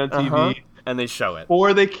team play on TV. And they show it.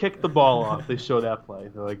 Or they kick the ball off. They show that play.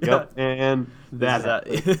 They're like, yep, and that.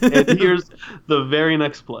 And here's the very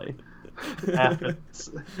next play.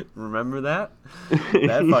 Remember that?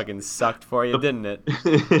 That fucking sucked for you, didn't it?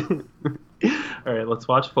 All right, let's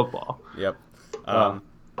watch football. Yep.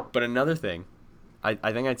 But another thing, I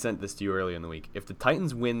think I sent this to you earlier in the week. If the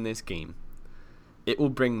Titans win this game, it will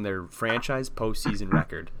bring their franchise postseason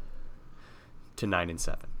record to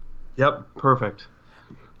 9-7. Yep, perfect.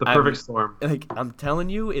 The perfect storm. Like, I'm telling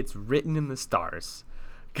you, it's written in the stars.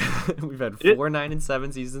 We've had 4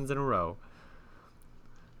 9-7 seasons in a row,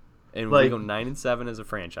 and we go 9-7 as a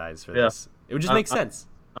franchise for this. It would just make sense.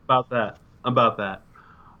 About that.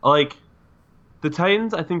 Like, the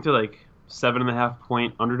Titans, I think they're like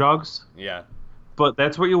 7.5-point underdogs. Yeah. But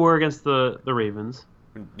that's what you were against the Ravens.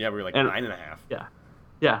 Yeah, we were like 9.5.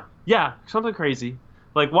 Yeah. Something crazy.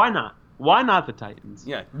 Like, why not? Why not the Titans?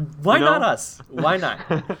 Yeah. Why not us? Why not?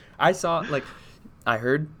 I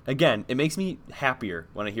heard, again, it makes me happier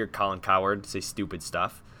when I hear Colin Cowherd say stupid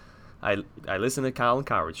stuff. I listened to Colin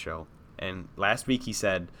Cowherd's show, and last week he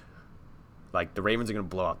said, like, the Ravens are going to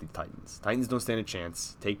blow out the Titans. Titans don't stand a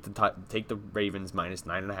chance. Take the Ravens minus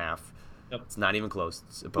 9.5. Yep. It's not even close.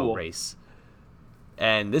 It's a boat race.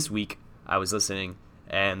 And this week, I was listening,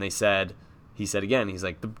 and he said again, he's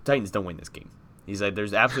like, the Titans don't win this game. He's like,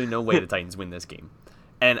 there's absolutely no way the Titans win this game.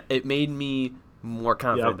 And it made me more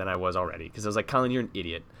confident than I was already. Because I was like, Colin, you're an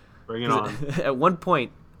idiot. Bring it on. At one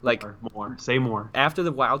point, like... More. Say more. After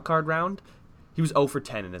the wild card round, he was 0 for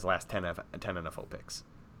 10 in his last 10 NFL picks.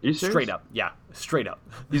 Are you serious? Straight up. Yeah, straight up.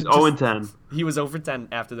 He's 0 and 10. He was 0 for 10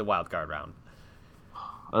 after the wild card round.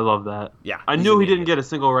 I love that. Yeah. I knew he didn't get a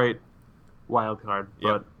single right wild card,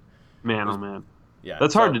 but man, oh man. Yeah.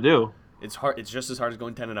 That's hard to do. It's hard. It's just as hard as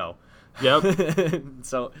going 10-0. Yep.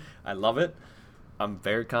 So I love it. I'm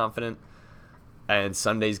very confident, and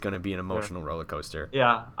Sunday's going to be an emotional roller coaster.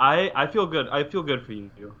 Yeah, I feel good. I feel good for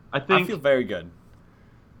you. I feel very good.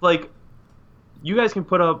 like, you guys can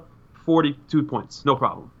put up 42 points, no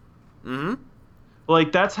problem. Mm-hmm.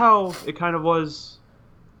 Like, that's how it kind of was,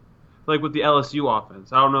 like, with the LSU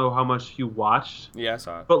offense. I don't know how much you watched. Yeah, I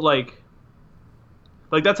saw it. But, like,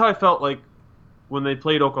 that's how I felt, like, when they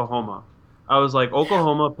played Oklahoma. I was like,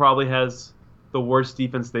 Oklahoma probably has the worst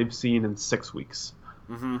defense they've seen in 6 weeks.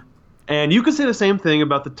 Mm-hmm. And you could say the same thing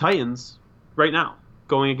about the Titans right now,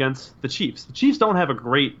 going against the Chiefs. The Chiefs don't have a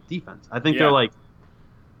great defense. I think they're, like,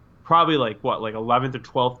 probably like 11th or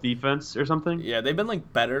 12th defense or something. Yeah, they've been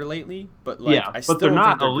like better lately, but like I still they're don't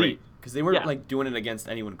not think they're elite because they weren't like doing it against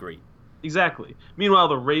anyone great. Exactly. Meanwhile,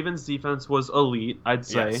 the Ravens defense was elite, I'd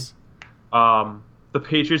say. Yes. The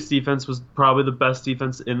Patriots defense was probably the best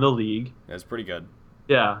defense in the league. That's pretty good.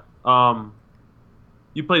 Yeah.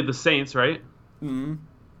 You played the Saints, right? Mm-hmm.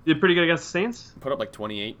 You did pretty good against the Saints. Put up like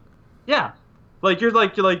 28. Yeah. You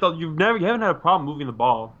haven't had a problem moving the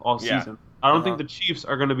ball all season. I don't think the Chiefs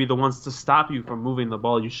are going to be the ones to stop you from moving the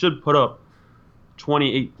ball. You should put up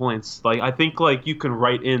 28 points. Like, I think like you can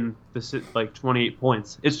write in the 28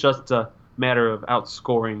 points. It's just a matter of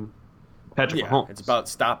outscoring Patrick Mahomes. It's about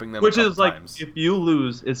stopping them. Which is like times. If you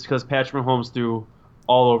lose, it's because Patrick Mahomes threw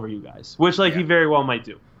all over you guys, which he very well might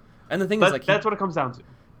do. And the thing is, like, that's what it comes down to.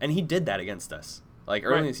 And he did that against us. Like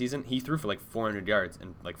early in the season, he threw for like 400 yards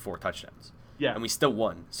and like 4 touchdowns. Yeah. And we still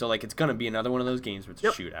won. So like it's gonna be another one of those games where it's a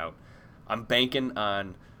shootout. I'm banking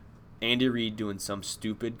on Andy Reid doing some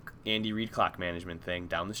stupid Andy Reid clock management thing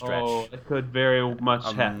down the stretch. Oh, it could very much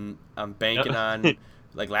happen. I'm banking on,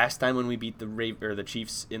 like last time when we beat the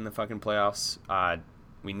Chiefs in the fucking playoffs,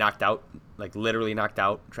 we literally knocked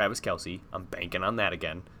out Travis Kelce. I'm banking on that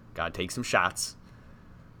again. Gotta take some shots.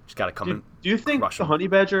 Just gotta come in. Do you think the Honey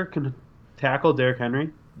Badger can tackle Derrick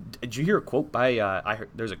Henry? Did you hear a quote by? I heard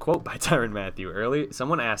there's a quote by Tyrann Mathieu earlier.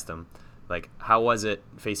 Someone asked him, like, how was it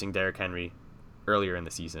facing Derrick Henry earlier in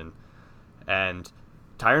the season? And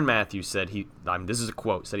Tyrann Mathieu said this is a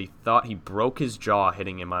quote, said he thought he broke his jaw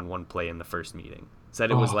hitting him on one play in the first meeting.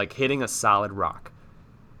 Said it was like hitting a solid rock.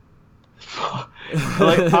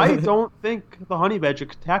 I don't think the Honey Badger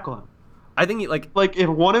could tackle him. I think like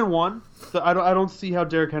in 1-on-1, I don't see how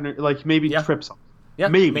Derrick Henry maybe trips him. Yeah,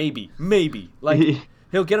 maybe. Like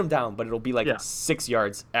he'll get him down, but it'll be like 6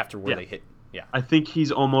 yards after where they hit. Yeah. I think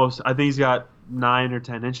he's got 9 or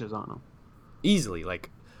 10 inches on him. Easily.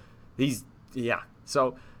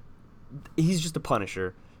 So he's just a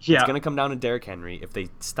punisher. Yeah. It's going to come down to Derrick Henry. If they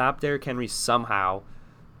stop Derrick Henry somehow,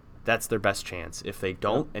 that's their best chance. If they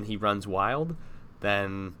don't and he runs wild,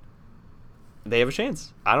 then they have a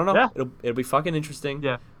chance. I don't know. Yeah. It'll be fucking interesting.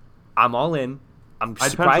 Yeah. I'm all in. I'm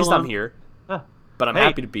surprised I'm here. But I'm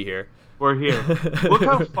happy to be here. We're here. Look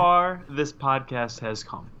how far this podcast has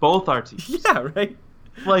come. Both our teams. Yeah, right?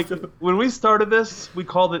 Like, when we started this, we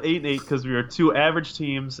called it 8-8 because we were two average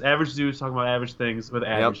teams, average dudes talking about average things with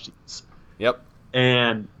average teams. Yep.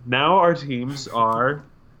 And now our teams are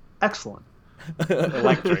excellent.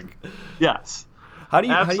 Electric. Yes.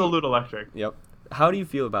 Absolute electric. Yep. How do you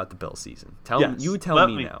feel about the Bills season? Tell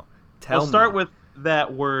me now. I'll start with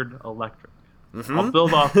that word electric. Mm-hmm. I'll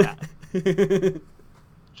build off that.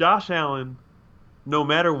 Josh Allen, no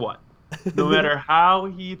matter what, no matter how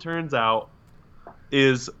he turns out,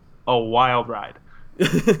 is a wild ride.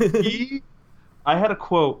 I had a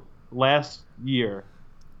quote last year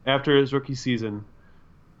after his rookie season,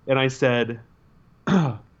 and I said,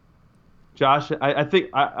 Josh, I think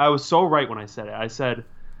I was so right when I said it. I said,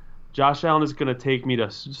 Josh Allen is going to take me to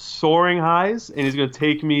soaring highs, and he's going to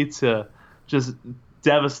take me to just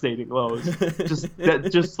devastating lows.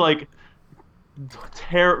 just like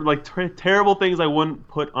terrible things I wouldn't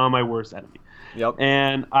put on my worst enemy. Yep.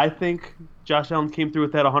 And I think Josh Allen came through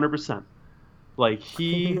with that 100%. Like,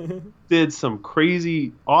 he did some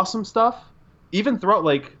crazy, awesome stuff. Even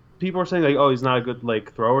people are saying, like, oh, he's not a good,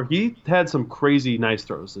 thrower. He had some crazy nice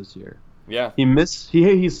throws this year. Yeah. He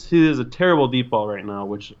has a terrible deep ball right now,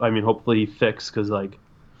 which, hopefully he fixed because,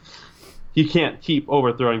 he can't keep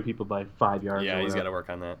overthrowing people by 5 yards. Yeah, he's got to work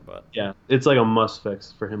on that. But yeah, it's a must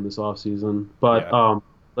fix for him this offseason. But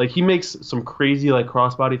he makes some crazy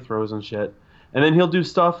crossbody throws and shit, and then he'll do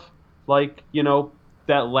stuff that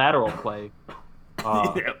lateral play,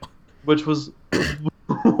 which was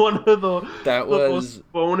one of the most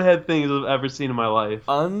bonehead things I've ever seen in my life.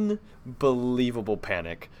 Unbelievable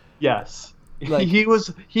panic. Yes, he was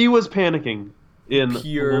panicking in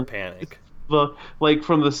pure panic.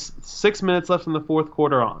 From the 6 minutes left in the fourth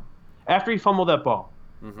quarter on, after he fumbled that ball,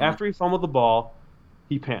 after he fumbled the ball,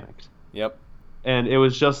 he panicked. Yep. And it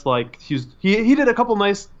was just he did a couple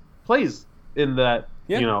nice plays in that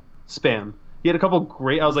span. He had a couple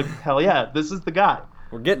great. I was like, hell yeah, this is the guy.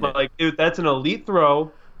 We're getting it. That's an elite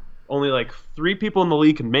throw only like 3 people in the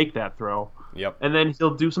league can make that throw. Yep. And then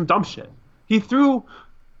he'll do some dumb shit. He threw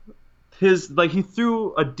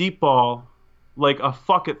a deep ball, like a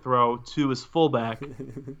fuck it throw to his fullback,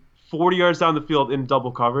 40 yards down the field in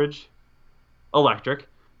double coverage. Electric.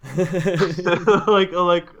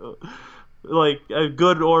 like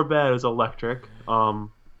good or bad is electric.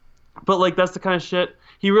 But like that's the kind of shit.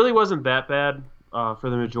 He really wasn't that bad for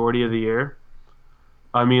the majority of the year.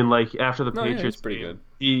 I mean, like after the Patriots, pretty good.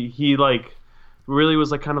 He like really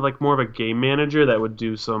was like kind of like more of a game manager that would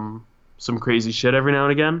do some crazy shit every now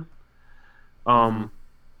and again.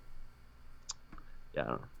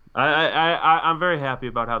 Yeah, I'm very happy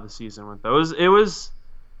about how the season went though. It was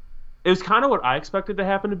kind of what I expected to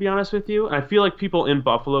happen, to be honest with you. And I feel like people in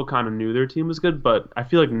Buffalo kind of knew their team was good, but I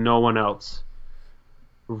feel like no one else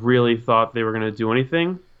really thought they were going to do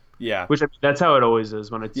anything. Yeah. Which that's how it always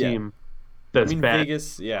is when a team that's bad.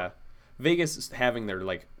 Vegas having their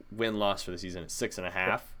like win-loss for the season at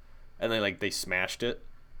 6.5, and they smashed it.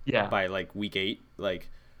 Yeah. By like week 8, like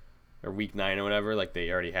or week 9 or whatever, like they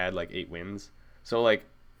already had like 8 wins. So like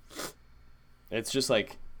it's just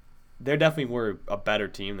like they definitely were a better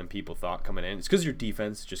team than people thought coming in. It's because your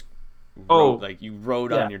defense just you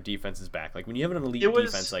rode on your defense's back. Like when you have an elite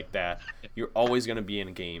defense like that, you're always going to be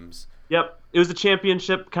in games. Yep, it was a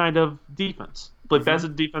championship kind of defense. Like that's a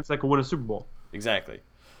defense that could win a Super Bowl. Exactly.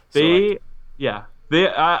 I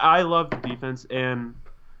love the defense, and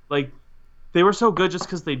like they were so good just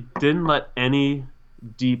because they didn't let any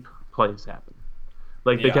deep plays happen.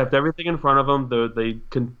 Like they kept everything in front of them. They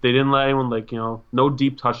didn't let anyone no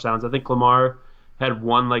deep touchdowns. I think Lamar had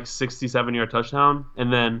one 67-yard touchdown,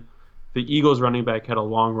 and then the Eagles running back had a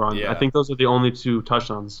long run. Yeah. I think those are the only 2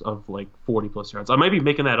 touchdowns of 40+ yards. I might be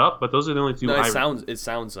making that up, but those are the only 2. No, it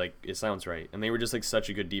sounds right. And they were just such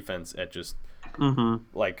a good defense at just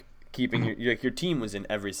keeping your team was in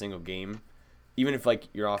every single game, even if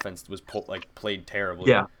your offense was played terribly.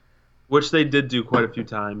 Yeah, which they did do quite a few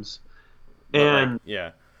times. And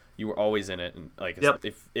you were always in it. And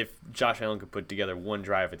if Josh Allen could put together one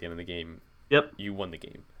drive at the end of the game, you won the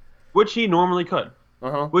game. Which he normally could.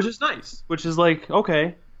 Which is nice. Which is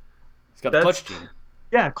okay. He's got the clutch gene.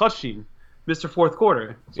 Yeah, clutch gene. Mr. Fourth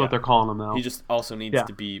Quarter. That's what they're calling him now. He just also needs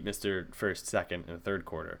to be Mr. First, Second, and Third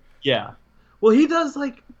Quarter. Yeah. Well, he does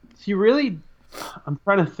he really. I'm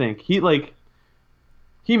trying to think. He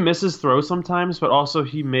misses throws sometimes, but also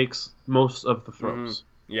he makes most of the throws.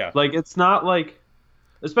 Yeah. It's not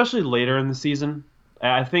especially later in the season.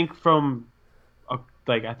 I think from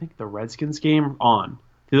I think the Redskins game on.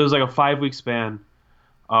 There was a 5-week span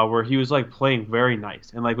where he was playing very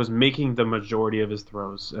nice and was making the majority of his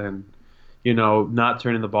throws and not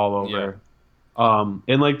turning the ball over. Yeah.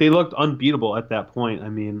 And they looked unbeatable at that point. I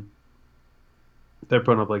mean, they're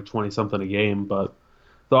putting up 20 something a game, but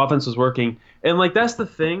the offense was working. And that's the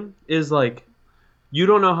thing is you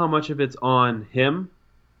don't know how much of it's on him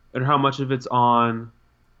and how much of it's on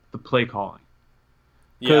the play calling.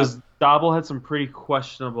 Because Dobble had some pretty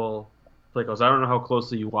questionable play calls. I don't know how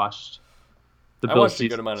closely you watched the Bills. I watched a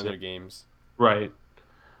good amount of their games. Right.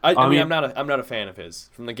 I mean, I'm not a fan of his.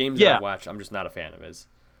 From the games that I've watched, I'm just not a fan of his.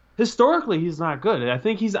 Historically, he's not good. I don't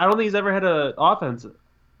think he's ever had an offense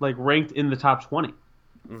ranked in the top 20.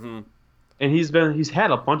 Mm-hmm. And he's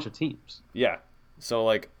had a bunch of teams. Yeah. So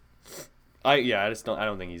I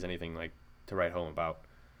don't think he's anything to write home about.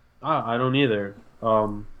 I don't either.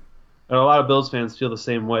 And a lot of Bills fans feel the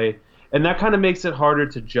same way. And that kind of makes it harder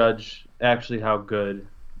to judge actually how good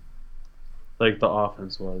the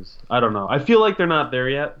offense was. I don't know. I feel like they're not there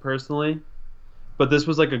yet, personally. But this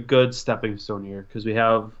was a good stepping stone year because we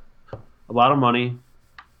have a lot of money.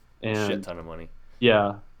 And a shit ton of money.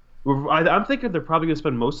 Yeah. I'm thinking they're probably going to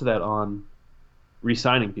spend most of that on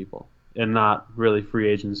re-signing people and not really free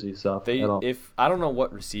agency stuff at all. I don't know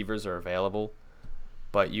what receivers are available,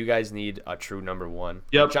 but you guys need a true number one.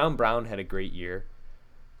 Yep. John Brown had a great year,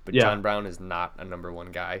 but John Brown is not a number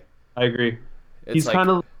one guy. I agree. He's kind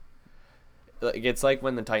of it's like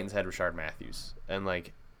when the Titans had Rashard Matthews, and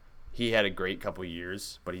he had a great couple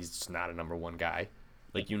years, but he's just not a number one guy.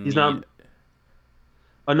 He's not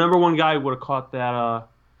a number one guy. Would have caught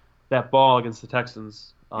that ball against the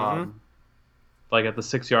Texans, at the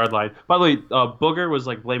 6-yard line. By the way, Booger was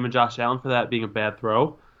blaming Josh Allen for that being a bad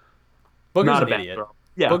throw. Booger's not an a bad idiot. Throw.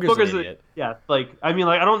 Yeah, Booger's an idiot. I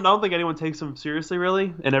don't think anyone takes him seriously,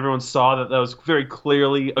 really, and everyone saw that was very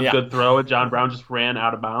clearly a good throw, and John Brown just ran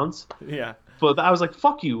out of bounds. Yeah. But I was like,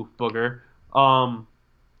 fuck you, Booger. What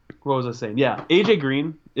was I saying? Yeah, AJ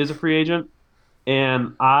Green is a free agent,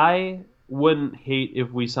 and I wouldn't hate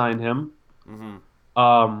if we signed him.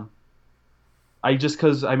 Mm-hmm.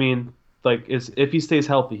 Because like is if he stays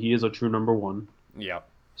healthy, he is a true number one. Yeah.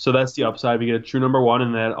 So that's the upside. We get a true number one,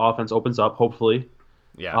 and that offense opens up, hopefully.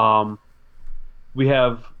 Yeah. We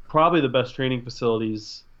have probably the best training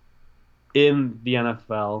facilities in the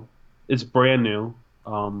NFL. It's brand new.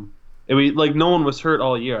 And we like no one was hurt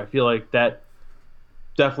all year. I feel like that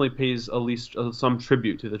definitely pays at least some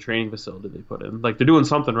tribute to the training facility they put in. Like they're doing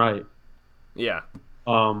something right. Yeah.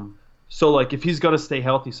 So like if he's gonna stay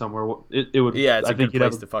healthy somewhere, it would. Yeah, it's I a think good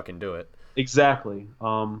place to fucking do it. Exactly.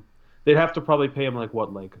 They'd have to probably pay him like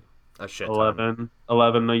A shit 11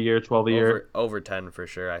 a year, 12 a year. Over 10 for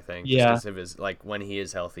sure, I think. Yeah. Just because of his, like, when he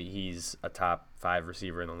is healthy, he's a top 5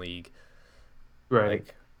 receiver in the league. Right.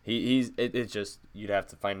 Like, it's just, you'd have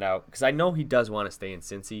to find out. Because I know he does want to stay in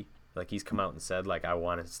Cincy. Like, he's come out and said, like, I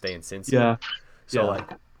want to stay in Cincy. Yeah. So, Yeah. like,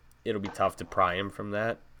 it'll be tough to pry him from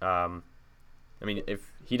that. I mean,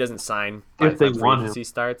 if he doesn't sign If they free want him. agency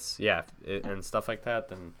starts, yeah, and stuff like that,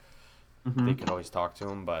 then they could always talk to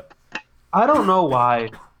him. But I don't know why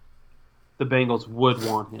the Bengals would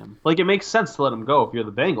want him. Like, it makes sense to let him go if you're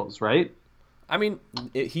the Bengals, right? I mean,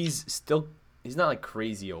 he's not like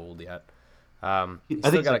crazy old yet. I think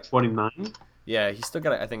he's like 29. Yeah, he's still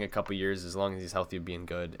got I think a couple years as long as he's healthy of being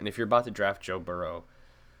good. And if you're about to draft Joe Burrow,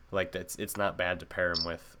 like it's not bad to pair him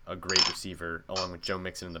with a great receiver along with Joe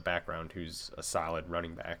Mixon in the background, who's a solid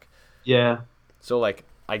running back. Yeah. So like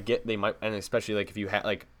I get they might, and especially like if you had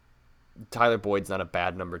like Tyler Boyd's not a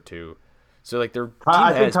bad number 2. So like their team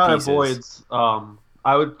I think has Tyler pieces. Boyd's.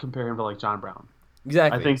 I would compare him to like John Brown.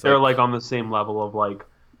 Exactly. I think It's they're like on the same level of like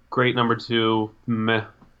great number 2, meh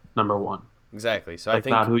number 1. Exactly. So Like I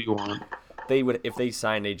think not who you want. they would if they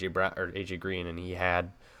signed AJ Green and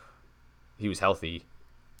he was healthy.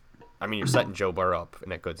 I mean, you're setting Joe Burrow up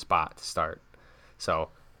in a good spot to start. So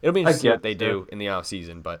it'll be interesting what they do in the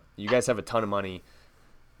offseason. But you guys have a ton of money.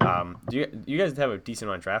 You guys have a decent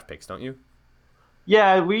amount of draft picks, don't you?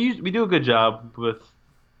 Yeah, we do a good job with.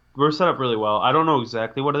 We're set up really well. I don't know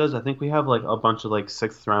exactly what it is. I think we have like a bunch of like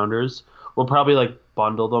 6th rounders. We'll probably like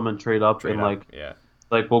bundle them and trade up Yeah.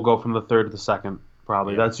 like we'll go from the 3rd to the 2nd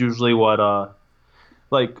probably. Yeah. That's usually what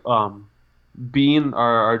Bean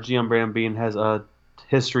our GM Brandon Bean has a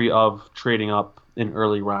history of trading up in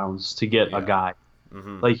early rounds to get a guy.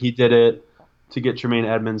 Mm-hmm. Like he did it to get Tremaine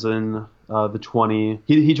Edmonds in the 20.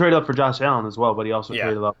 He traded up for Josh Allen as well, but he also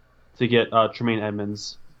traded up to get Tremaine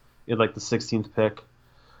Edmonds in like the 16th pick.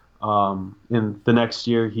 In the next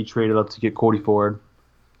year, he traded up to get Cody Ford.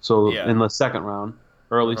 So in the 2nd round,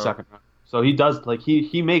 early 2nd round. So he does like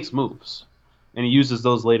he makes moves, and he uses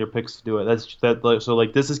those later picks to do it. So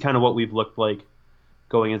like this is kind of what we've looked like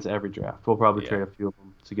going into every draft. We'll probably trade a few of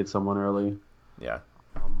them to get someone early. Yeah.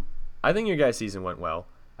 I think your guys' season went well.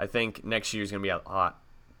 I think next year's going to be a lot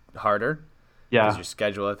harder. Yeah. Because your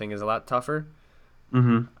schedule, I think, is a lot tougher.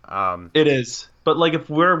 Mm-hmm. It is. But, like, if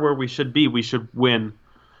we're where we should be, we should win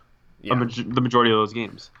the majority of those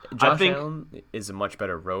games. Josh Allen is a much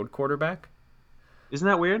better road quarterback. Isn't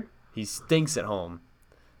that weird? He stinks at home.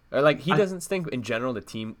 Or, like, he doesn't stink. In general, the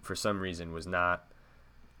team, for some reason, was not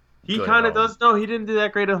He kind of does. No, he didn't do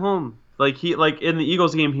that great at home. Like in the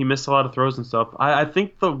Eagles game, he missed a lot of throws and stuff. I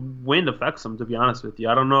think the wind affects him. To be honest with you,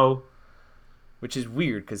 I don't know. Which is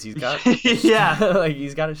weird because he's got like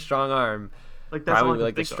he's got a strong arm. Like that's probably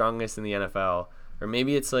like the strongest in the NFL. Or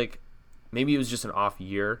maybe it's like maybe it was just an off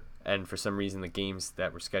year, and for some reason the games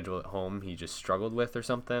that were scheduled at home he just struggled with or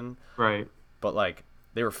something. Right. But like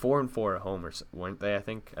they were 4-4 at home, or weren't they? I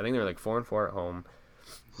think they were like 4-4 at home.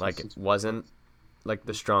 Like it wasn't like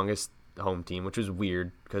the strongest home team, which was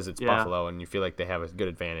weird because it's Buffalo and you feel like they have a good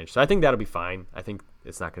advantage. So I think that'll be fine. I think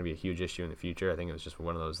it's not going to be a huge issue in the future. I think it was just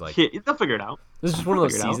one of those like they'll figure it out. This is just one of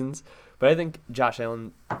those seasons. But I think Josh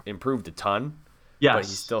Allen improved a ton. Yes. But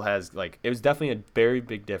he still has like it was definitely a very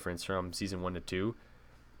big difference from season 1 to 2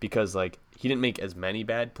 because like he didn't make as many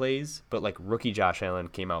bad plays, but like rookie Josh Allen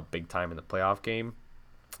came out big time in the playoff game.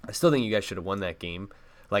 I still think you guys should have won that game.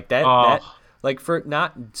 Like that like, for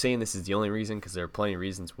not saying this is the only reason, because there are plenty of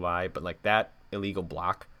reasons why, but, like, that illegal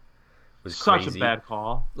block was crazy. Such a bad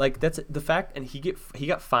call. Like, that's the fact, and he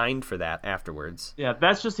got fined for that afterwards. Yeah,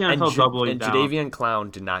 that's just the NFL doubling down. And Jadeveon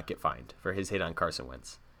Clown did not get fined for his hit on Carson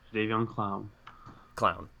Wentz. Jadeveon Clown.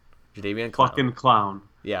 Jadeveon Clown. Fucking clown.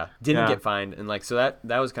 Yeah, didn't get fined. And, like, so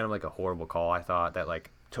that was kind of like a horrible call, I thought, that,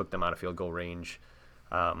 like, took them out of field goal range.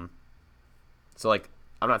 So, like,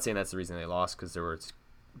 I'm not saying that's the reason they lost, because there were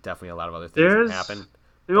definitely a lot of other things that happened.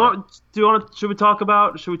 Should we talk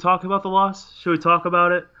about the loss? Should we talk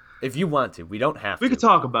about it? If you want to, we don't have to. We could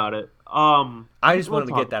talk about it. I just wanted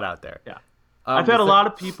to get that out there. Yeah. I've had a lot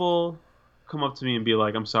of people come up to me and be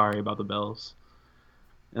like, "I'm sorry about the Bills,"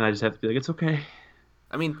 and I just have to be like, "It's okay."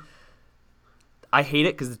 I mean, I hate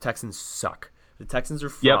it because the Texans suck. The Texans are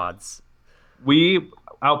frauds. Yep. We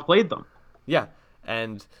outplayed them. Yeah,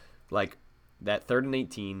 and like that 3rd and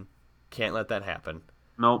 18, can't let that happen.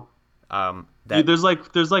 Nope. Dude, there's like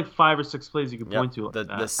 5 or 6 plays you can point to. Like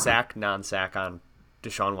the sack, non-sack on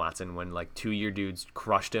Deshaun Watson when like 2-year dudes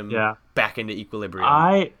crushed him back into equilibrium.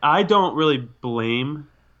 I don't really blame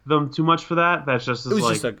them too much for that. That's just it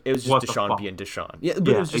was just Deshaun being Deshaun. Yeah, but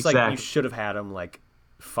it was just like you should have had him. Like,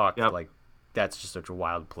 fuck, like that's just such a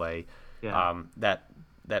wild play. Yeah.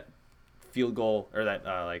 That field goal or that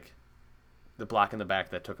like the block in the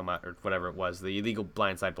back that took him out or whatever it was, the illegal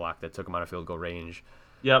blindside block that took him out of field goal range.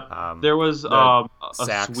 Yep. There was a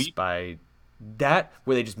sacks sweep by that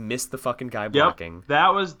where they just missed the fucking guy blocking.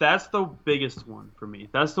 That's the biggest one for me.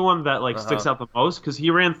 That's the one that like sticks out the most because he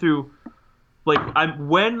ran through like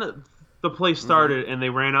when the play started and they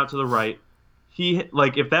ran out to the right. He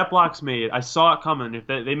like if that block's made, I saw it coming. If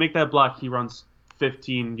they make that block, he runs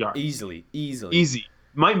 15 yards easily.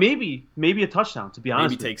 Maybe a touchdown. To be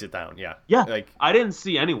honest, maybe takes it down. Yeah. Like I didn't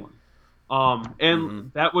see anyone.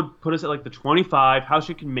 And that would put us at like the 25. How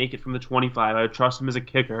she can make it from the 25? I would trust him as a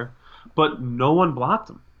kicker, but no one blocked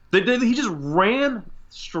him. He just ran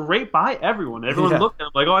straight by everyone. Everyone looked at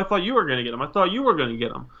him like, "Oh, I thought you were gonna get him. I thought you were gonna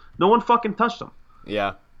get him." No one fucking touched him.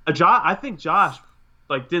 Yeah. I think Josh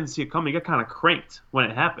like didn't see it coming. He got kind of cranked when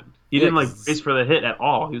it happened. He didn't like brace for the hit at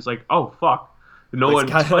all. He was like, "Oh fuck, no one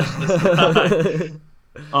touched this guy."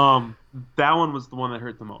 That one was the one that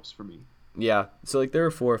hurt the most for me. Yeah, so like there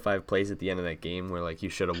were 4 or 5 plays at the end of that game where like you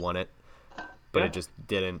should have won it, but it just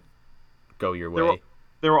didn't go your way.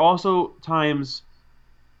 There were also times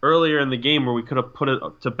earlier in the game where we could have put it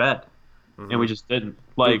to bed, and we just didn't.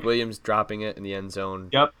 Like Duke Williams dropping it in the end zone.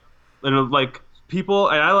 Yep, and like people,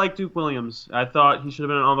 and I like Duke Williams. I thought he should have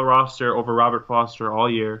been on the roster over Robert Foster all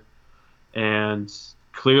year, and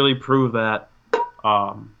clearly proved that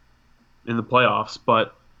in the playoffs.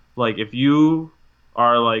 But like if you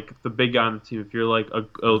are like the big guy on the team, if you're like a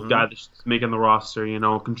guy that's making the roster,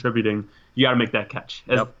 contributing, you got to make that catch.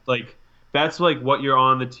 Like that's like what you're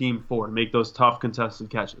on the team for, to make those tough contested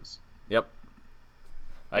catches. Yep.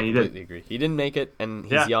 I completely agree. He didn't make it, and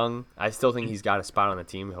he's young. I still think he's got a spot on the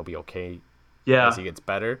team. He'll be okay as he gets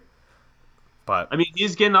better. But I mean,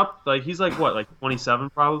 he's getting up. Like he's like what, like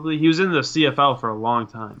 27 probably. He was in the CFL for a long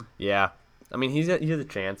time. Yeah. I mean, he has a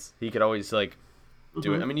chance. He could always like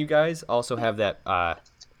do it. I mean, you guys also have that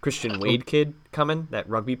Christian Wade kid coming, that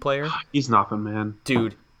rugby player. He's nothing, man.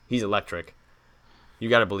 Dude, he's electric. You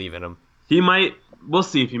got to believe in him. He might. We'll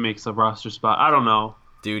see if he makes a roster spot. I don't know.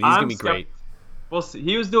 Dude, he's going to be great. We'll see.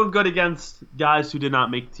 He was doing good against guys who did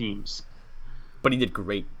not make teams. But he did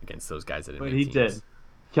great against those guys that didn't make teams. But he did.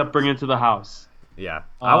 Kept bringing it to the house. Yeah.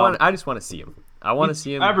 I just want to see him. I want to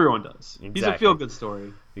see him. Everyone does. Exactly. He's a feel-good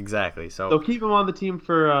story. Exactly. So they'll keep him on the team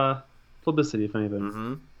for publicity, if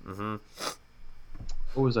anything.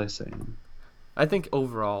 What was I saying? I think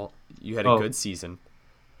overall you had a good season,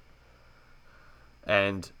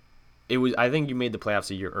 and I think you made the playoffs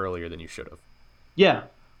a year earlier than you should have. Yeah,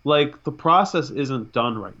 like the process isn't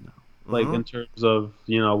done right now. Like in terms of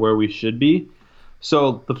where we should be.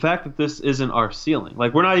 So the fact that this isn't our ceiling,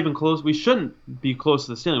 like we're not even close. We shouldn't be close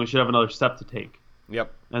to the ceiling. We should have another step to take.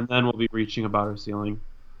 Yep. And then we'll be reaching about our ceiling.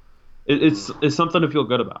 It's something to feel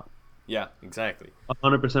good about. Yeah, exactly.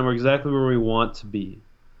 100%. We're exactly where we want to be.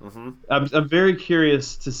 I'm very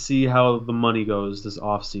curious to see how the money goes this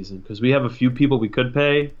offseason because we have a few people we could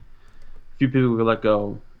pay, a few people we could let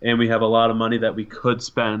go, and we have a lot of money that we could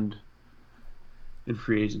spend in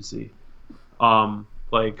free agency.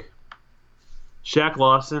 Like Shaq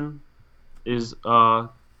Lawson is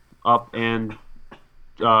up, and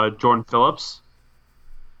Jordan Phillips,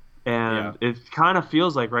 and it kind of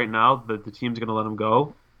feels like right now that the team's going to let him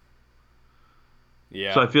go.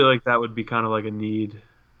 Yeah. So I feel like that would be kind of like a need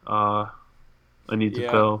to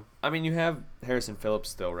fill. I mean, you have Harrison Phillips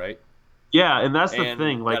still, right? Yeah, and that's the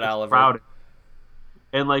thing. Like, it's crowded.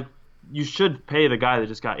 And like, you should pay the guy that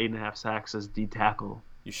just got 8.5 sacks as D tackle.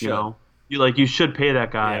 You should. You should pay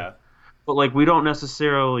that guy. Yeah. But like, we don't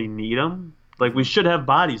necessarily need him. Like, we should have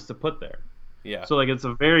bodies to put there. Yeah. So like, it's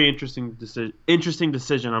a very interesting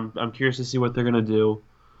decision. I'm curious to see what they're gonna do.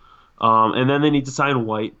 And then they need to sign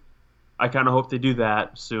White. I kind of hope they do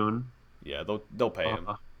that soon. Yeah, they'll pay him.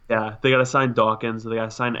 Yeah, they got to sign Dawkins. They got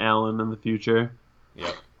to sign Allen in the future.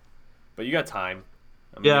 Yep. But you got time.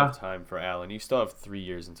 I mean, you have time for Allen. You still have 3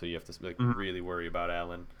 years until you have to really worry about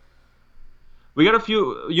Allen. We got a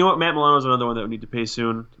few. You know what? Matt Milano's another one that we need to pay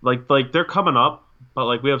soon. Like they're coming up, but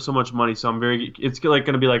like we have so much money, so I'm very. It's like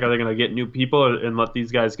going to be like, are they going to get new people and let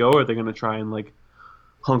these guys go, or are they going to try and like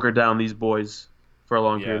hunker down these boys for a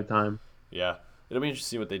long period of time? Yeah. It'll be interesting to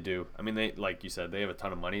see what they do. I mean, they like you said, they have a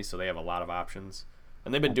ton of money, so they have a lot of options,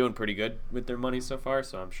 and they've been doing pretty good with their money so far.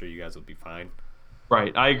 So I'm sure you guys will be fine.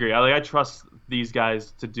 Right, I agree. I trust these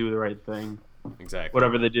guys to do the right thing. Exactly.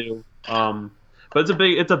 Whatever they do. But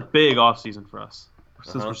it's a big off season for us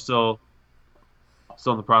since we're still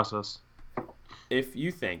in the process. If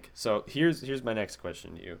you think so, here's my next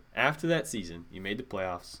question to you. After that season, you made the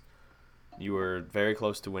playoffs. You were very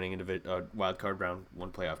close to winning a wild card round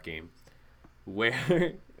 1 playoff game.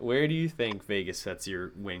 Where do you think Vegas sets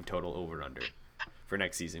your win total over under for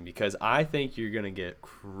next season? Because I think you're gonna get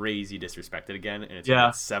crazy disrespected again, and it's gonna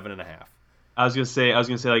be 7.5. I was gonna say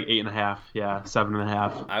like 8.5. Yeah,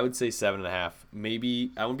 7.5. I would say 7.5.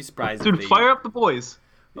 Maybe I wouldn't be surprised. Dude, fire up the boys.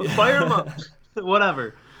 Fire them up.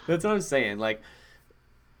 Whatever. That's what I'm saying. Like,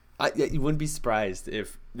 you wouldn't be surprised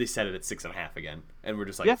if they set it at 6.5 again, and we're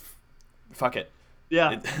just like, fuck it.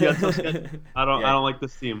 Yeah. I don't like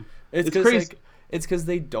this team. It's crazy. Like, it's because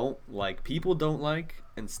they don't like, people don't like,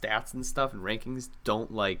 and stats and stuff and rankings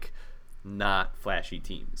don't like not flashy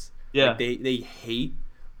teams. Yeah. Like, they hate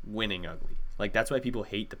winning ugly. Like, that's why people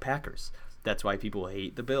hate the Packers. That's why people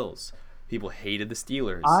hate the Bills. People hated the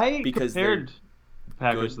Steelers. Because compared the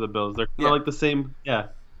Packers to the Bills. They're kind of like the same. Yeah.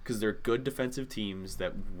 Because they're good defensive teams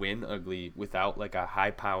that win ugly without like a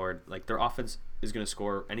high-powered, like their offense is going to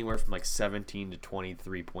score anywhere from like 17 to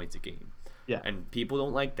 23 points a game. Yeah. And people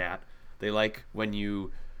don't like that. They like when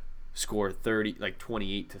you score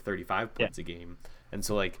 28 to 35 points a game. And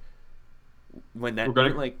so like when that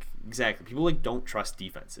exactly, people like don't trust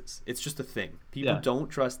defenses. It's just a thing. People don't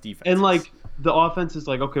trust defenses. And like the offense is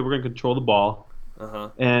like, okay, we're going to control the ball.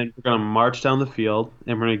 And we're going to march down the field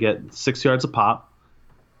and we're going to get 6 yards a pop.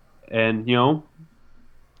 And,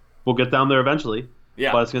 we'll get down there eventually.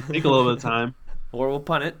 Yeah. But it's going to take a little bit of time. Or we'll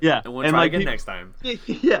punt it. Yeah. And we'll try again next time.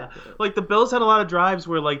 Yeah. Like, the Bills had a lot of drives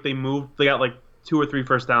where, like, they got, like, 2 or 3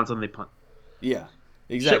 first downs and they punt. Yeah.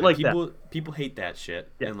 Exactly. Shit like people hate that shit.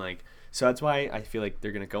 Yeah. And, like, so that's why I feel like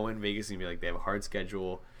they're going to go in Vegas and be like, they have a hard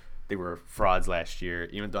schedule. They were frauds last year,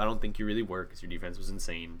 even though I don't think you really were because your defense was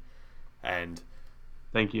insane. And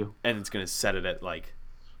thank you. And it's going to set it at, like,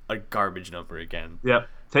 a garbage number again. Yep.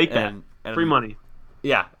 Take that. And free money.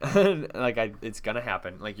 Yeah. It's going to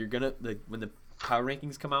happen. Like, you're going to, like, when the power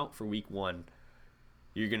rankings come out for week 1,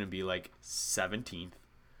 you're going to be, like, 17th.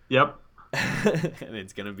 Yep. And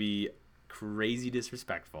it's going to be crazy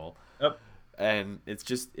disrespectful. Yep. And it's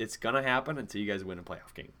going to happen until you guys win a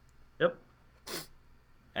playoff game. Yep.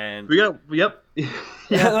 And yep.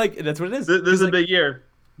 Yeah, like, that's what it is. This is a big year.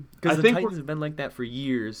 Because the Titans have been like that for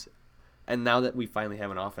years. And now that we finally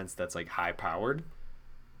have an offense that's, like, high-powered,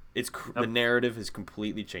 the narrative has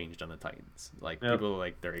completely changed on the Titans. Like, people are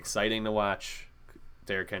like, they're exciting to watch.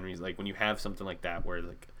 Derrick Henry's, like, when you have something like that where,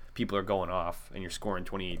 like, people are going off and you're scoring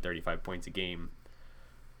 28, 35 points a game,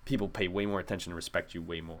 people pay way more attention and respect you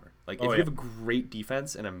way more. Like, if you have a great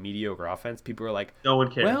defense and a mediocre offense, people are like, no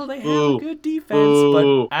one cares. Well, they have a good defense,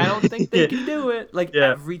 but I don't think they can do it. Like,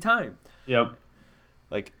 every time. Yep.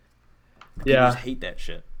 Like, people just hate that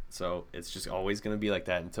shit. So it's just always going to be like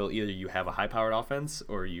that until either you have a high-powered offense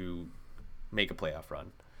or you make a playoff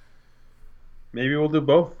run. Maybe we'll do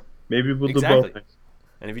both. Do both.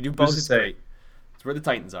 And if you do both, it's great. It's where the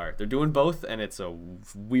Titans are. They're doing both, and it's a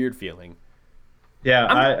weird feeling. Yeah,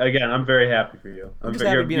 I'm very happy for you. I'm just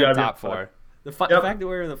happy to be in the top 4. The fact that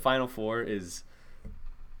we're in the Final Four is...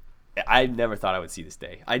 I never thought I would see this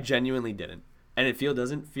day. I genuinely didn't. And it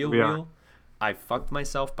doesn't feel real. I fucked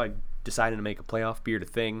myself by deciding to make a playoff beard a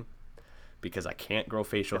thing because I can't grow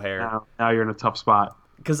facial hair. Now you're in a tough spot.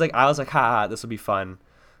 Because like I was like, this will be fun.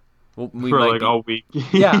 For like a week.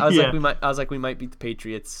 Yeah, I was like, we might beat the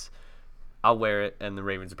Patriots. I'll wear it, and the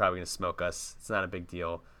Ravens are probably gonna smoke us. It's not a big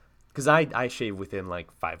deal. Because I shave within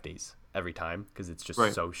like 5 days every time because it's just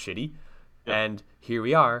so shitty. Yep. And here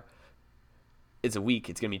we are. It's a week.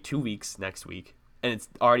 It's gonna be 2 weeks next week, and it's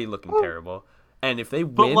already looking terrible. And if they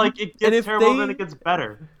win, but like it gets terrible, then it gets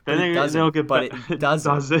better. Then it'll get better. But it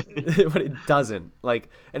doesn't. But it doesn't. Like,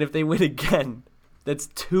 and if they win again, that's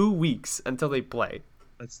 2 weeks until they play.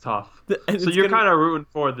 That's tough. So you're kind of rooting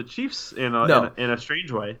for the Chiefs in a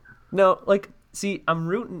strange way. No, like, see, I'm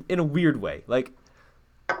rooting in a weird way. Like,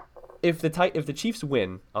 if the Chiefs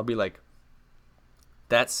win, I'll be like,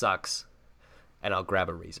 that sucks, and I'll grab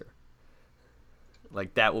a razor.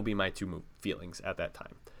 Like, that will be my two feelings at that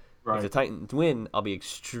time. Right. If the Titans win, I'll be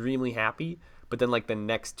extremely happy. But then, like, the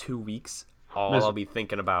next 2 weeks, I'll be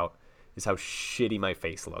thinking about is how shitty my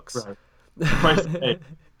face looks. Right.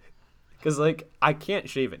 Because, like, I can't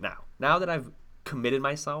shave it now. Now that I've committed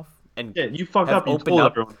myself and you fucked up. You told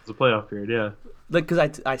everyone it's a playoff period. Yeah. Like,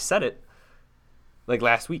 because I said it, like,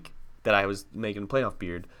 last week. that I was making a playoff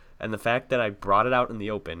beard, and the fact that I brought it out in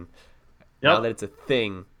the open, Yep. now that it's a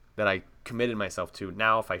thing that I committed myself to,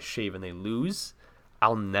 now if I shave and they lose,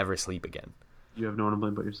 I'll never sleep again. You have no one to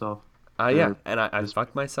blame but yourself. Yeah, and I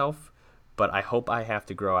fucked myself, but I hope I have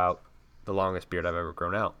to grow out the longest beard I've ever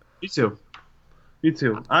grown out. Me too.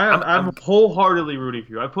 I'm wholeheartedly rooting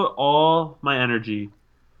for you. I put all my energy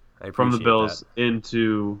from the Bills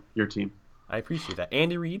into your team. I appreciate that.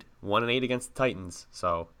 Andy Reid 1-8 against the Titans,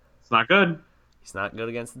 so it's not good. He's not good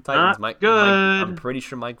against the Titans. I'm pretty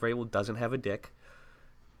sure Mike Vrabel doesn't have a dick.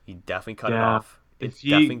 He definitely cut it off. It's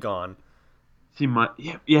definitely gone. He might.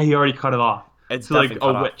 Yeah, he already cut it off. It's to like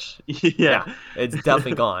a witch. Yeah, it's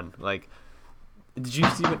definitely gone. Like, did you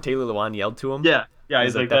see what Taylor Lewan yelled to him? Yeah.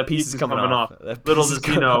 He's like that piece is coming off. Little does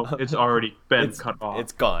he know, it's already been cut off.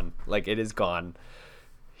 It's gone. Like, it is gone.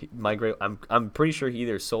 Mike Vrabel, I'm pretty sure he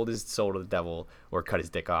either sold his soul to the devil or cut his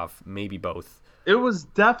dick off. Maybe both. It was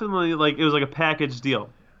definitely like a package deal.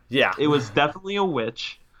 Yeah. It was definitely a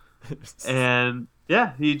witch. And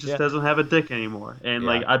yeah, he just doesn't have a dick anymore. And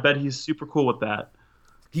like, I bet he's super cool with that.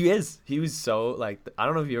 He is. He was so like, I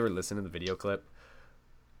don't know if you ever listened to the video clip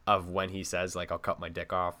of when he says like, I'll cut my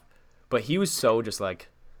dick off. But he was so just like,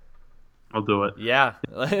 I'll do it. Yeah.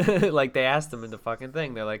 Like, they asked him in the fucking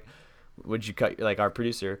thing. They're like, would you cut, like, our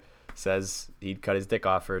producer says he'd cut his dick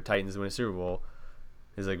off for Titans to win a Super Bowl.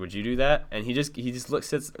 He's like, would you do that? And he just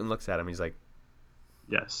sits and looks at him. He's like,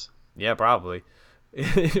 yes. Yeah, probably.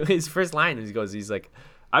 His first line, he's like,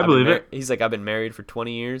 I believe it. He's like, I've been married for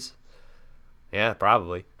 20 years. Yeah,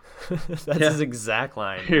 probably. That's his exact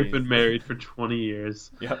line. You've been married for 20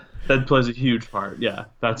 years. Yep. That plays a huge part. Yeah,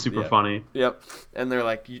 that's super funny. Yep. And they're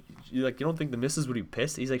like, you don't think the missus would be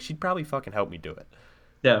pissed? He's like, she'd probably fucking help me do it.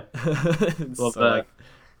 Yeah. Love that.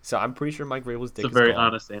 So I'm pretty sure Mike Vrabel's dick is gone. It's a very gone.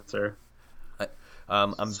 honest answer.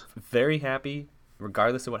 I'm very happy,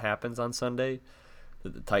 regardless of what happens on Sunday,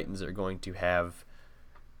 that the Titans are going to have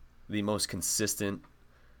the most consistent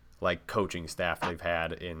like coaching staff they've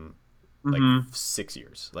had in like 6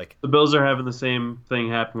 years. Like, the Bills are having the same thing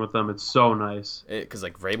happen with them. It's so nice. Because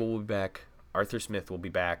like Vrabel will be back, Arthur Smith will be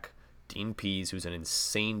back, Dean Pease, who's an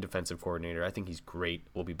insane defensive coordinator, I think he's great,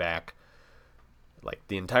 will be back. Like,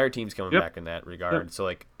 the entire team's coming back in that regard. Yep. So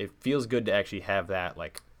like, it feels good to actually have that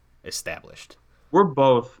like established. We're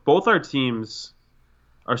both our teams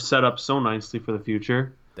are set up so nicely for the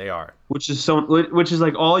future. They are. Which is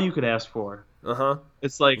like all you could ask for. Uh-huh.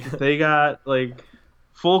 It's like they got like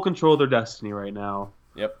full control of their destiny right now.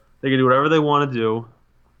 Yep. They can do whatever they want to do.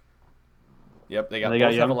 Yep, they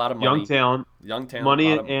got have a lot of money. Young talent,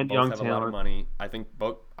 money and young talent. A lot of money. I think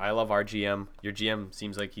both. I love our GM. Your GM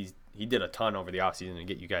seems like he did a ton over the offseason to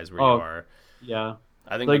get you guys where you are. Yeah.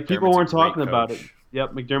 I think like people weren't talking about it.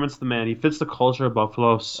 Yep, McDermott's the man. He fits the culture of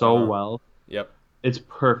Buffalo so well. Yep. It's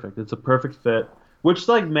perfect. It's a perfect fit, which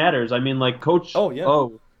like matters. I mean, like Coach O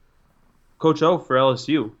for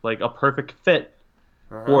LSU, like a perfect fit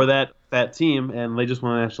for that team, and they just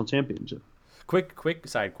won a national championship. Quick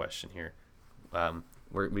side question here.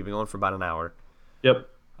 We've been going for about an hour. Yep.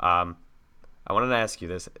 I wanted to ask you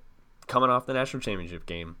this: coming off the national championship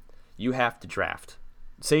game, you have to draft.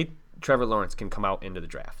 Say Trevor Lawrence can come out into the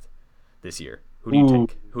draft this year. Who do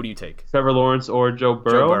you take? Trevor Lawrence or Joe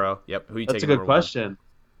Burrow? Joe Burrow. Yep. Who do you take? That's a good question.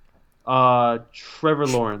 Trevor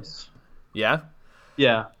Lawrence. Yeah.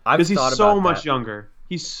 Yeah. Because he's so much younger.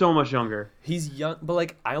 He's so much younger. He's young, but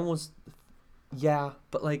like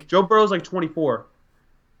but like Joe Burrow's like 24.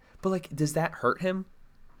 But like, does that hurt him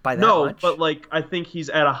by that much? No, but like, I think he's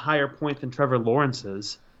at a higher point than Trevor Lawrence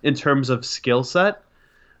is in terms of skill set.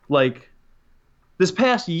 Like, this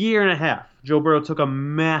past year and a half, Joe Burrow took a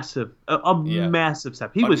massive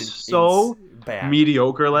step. He was so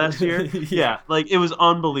mediocre last year. Yeah, like it was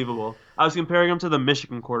unbelievable. I was comparing him to the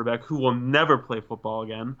Michigan quarterback who will never play football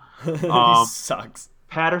again. He sucks.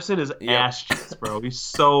 Patterson is ass cheeks, bro. He's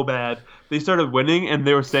so bad. They started winning, and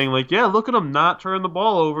they were saying, like, yeah, look at him not turn the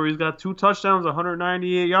ball over. He's got 2 touchdowns,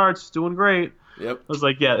 198 yards. He's doing great. Yep. I was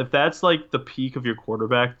like, yeah, if that's, like, the peak of your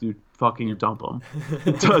quarterback, dude, fucking dump him.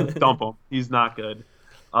 Dump him. He's not good.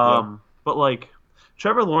 But, like,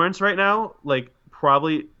 Trevor Lawrence right now, like,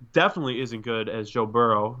 definitely isn't good as Joe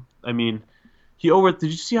Burrow. I mean, did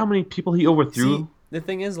you see how many people he overthrew? See, the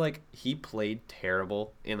thing is, like, he played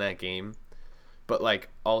terrible in that game. But, like,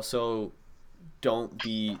 also don't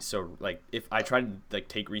be so, like, if I try to, like,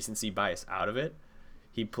 take recency bias out of it,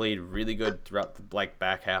 he played really good throughout the, like,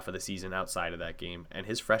 back half of the season outside of that game. And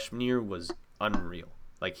his freshman year was unreal.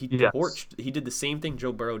 Like, he did the same thing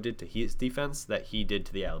Joe Burrow did to his defense that he did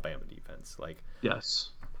to the Alabama defense. Like, yes.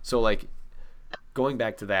 So, like, going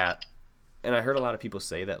back to that, and I heard a lot of people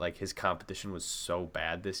say that like his competition was so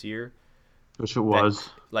bad this year, which it was.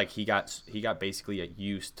 Like he got basically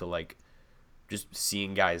used to like just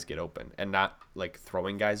seeing guys get open and not like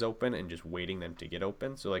throwing guys open and just waiting them to get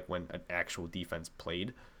open. So like when an actual defense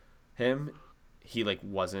played him, he like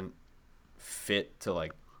wasn't fit to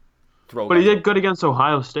like throw. But he did good against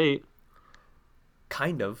Ohio State.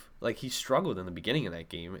 Kind of like he struggled in the beginning of that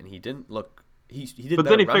game, and he didn't look. He did. But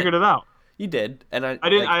then he figured it out. He did, and I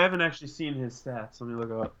didn't. like, I haven't actually seen his stats. Let me look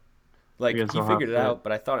it up. Like he figured it out,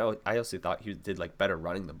 but I also thought he did like better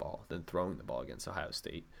running the ball than throwing the ball against Ohio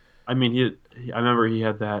State. I mean, I remember he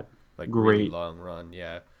had that like great really long run,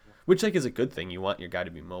 yeah, which like is a good thing. You want your guy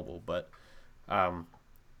to be mobile, but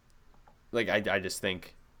like I just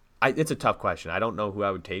think it's a tough question. I don't know who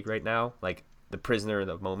I would take right now. Like the prisoner of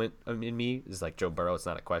the moment in me is like Joe Burrow. It's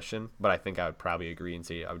not a question, but I think I would probably agree and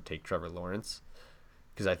say I would take Trevor Lawrence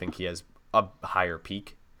because I think he has a higher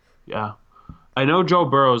peak. Yeah, I know Joe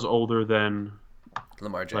Burrow is older than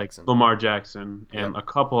Lamar Jackson, and a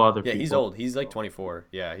couple other people. Yeah, he's old. He's like 24.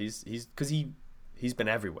 Yeah, he's because he's been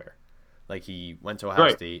everywhere. Like he went to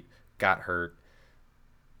Ohio State, got hurt,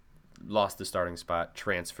 lost the starting spot,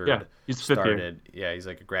 transferred. Yeah, he's started. Yeah, he's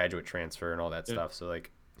like a graduate transfer and all that stuff. So like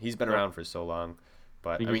he's been around for so long.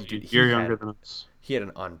 But I mean, dude, you're younger than us. He had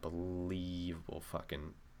an unbelievable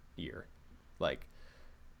fucking year. Like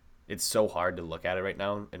it's so hard to look at it right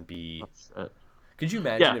now and be. Could you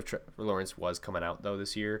imagine if Trevor Lawrence was coming out though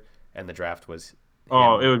this year and the draft was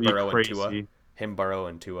it would be crazy. And Tua, him, Burrow,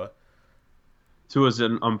 and Tua. Tua's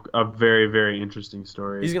a very, very interesting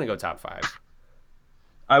story. He's gonna go top 5.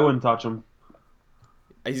 I wouldn't touch him.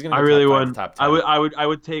 He's gonna. Go I really top 5, wouldn't. Top 10. I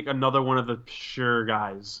would take another one of the sure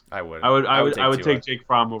guys. I would. I would take Jake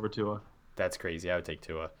Fromm over Tua. That's crazy. I would take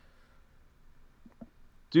Tua.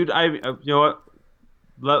 Dude, you know what?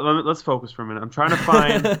 Let's focus for a minute. I'm trying to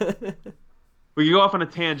find. We can go off on a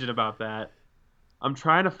tangent about that. I'm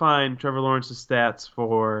trying to find Trevor Lawrence's stats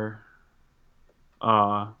for.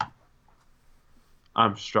 I'm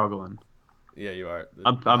struggling. Yeah, you are.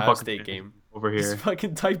 I'm Ohio State game over here. Just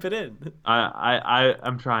fucking type it in.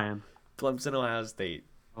 I'm trying. Clemson, Ohio State.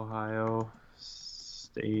 Ohio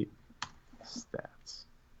State stats.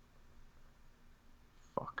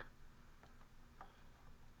 Fuck.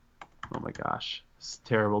 Oh my gosh. This is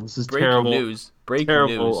terrible. This is terrible. News. Breaking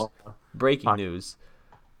news. Breaking news.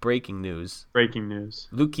 Breaking news. Breaking news.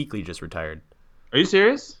 Luke Kuechly just retired. Are you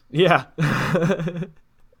serious? Yeah.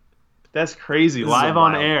 That's crazy. Live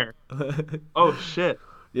on air. Oh shit.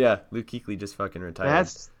 Yeah, Luke Kuechly just fucking retired.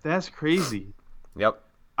 That's crazy. Yep.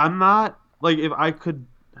 I'm not like if I could.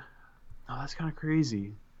 Oh, that's kind of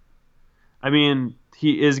crazy. I mean,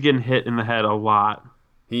 he is getting hit in the head a lot.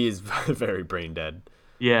 He is very brain dead.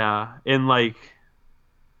 Yeah, and like,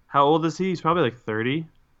 how old is he? He's probably like 30.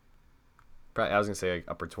 Probably, I was gonna say like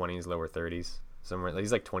upper 20s, lower 30s, somewhere.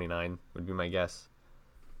 He's like 29 would be my guess.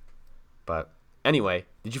 But anyway,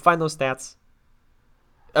 did you find those stats?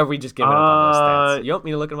 Are we just giving up on those stats? You want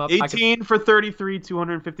me to look them up? 18 for 33,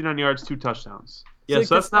 259 yards, 2 touchdowns. Yeah, like,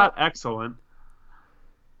 so that's not excellent.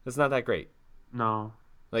 That's not that great. No.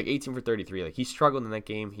 Like 18 for 33. Like he struggled in that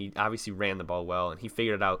game. He obviously ran the ball well, and he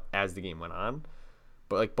figured it out as the game went on.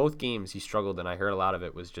 But like both games, he struggled, and I heard a lot of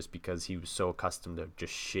it was just because he was so accustomed to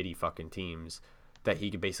just shitty fucking teams that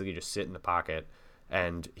he could basically just sit in the pocket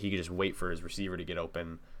and he could just wait for his receiver to get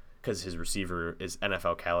open because his receiver is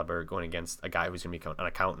NFL caliber going against a guy who's going to be an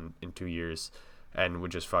accountant in 2 years and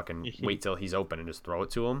would just fucking wait till he's open and just throw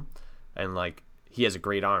it to him. And like he has a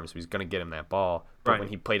great arm, so he's going to get him that ball. But when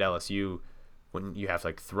he played LSU, when you have to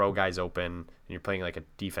like throw guys open and you're playing like a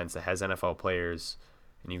defense that has NFL players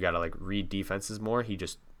and you got to like read defenses more, he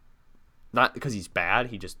just, not because he's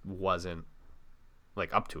bad, he just wasn't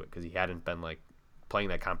like up to it because he hadn't been like playing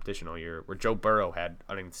that competition all year, where Joe Burrow had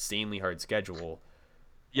an insanely hard schedule.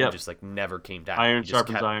 Yeah, just like never came down. Iron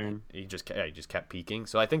sharpens iron. He just kept peaking.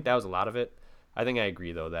 So I think that was a lot of it. I think I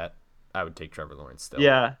agree though that I would take Trevor Lawrence still.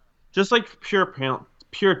 Yeah, just like pure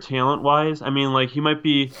talent wise. I mean, like he might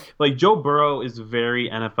be like Joe Burrow is very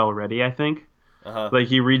NFL ready. I think. Like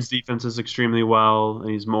he reads defenses extremely well, and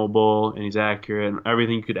he's mobile, and he's accurate, and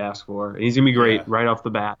everything you could ask for. And he's gonna be great right off the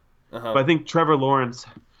bat. But I think Trevor Lawrence,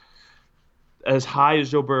 as high as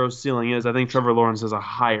Joe Burrow's ceiling is, I think Trevor Lawrence has a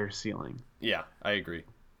higher ceiling. Yeah, I agree.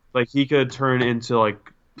 Like he could turn into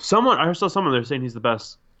like someone. I saw someone there saying he's the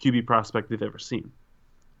best QB prospect they've ever seen.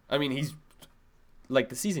 I mean, he's like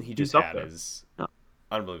the season he just had is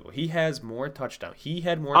unbelievable. He has more touchdowns. He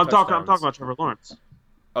had more. I'm talking about Trevor Lawrence.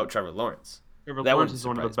 Oh, Trevor Lawrence. Trevor Lawrence is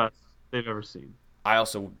one of the best they've ever seen. I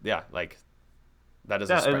also, like that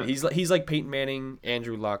doesn't surprise. He's like Peyton Manning,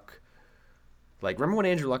 Andrew Luck. Like, remember when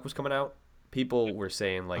Andrew Luck was coming out? people were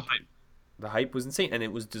saying like the hype was insane and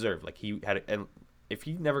it was deserved. Like and if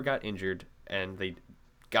he never got injured and they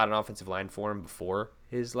got an offensive line for him before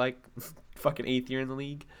his like fucking 8th year in the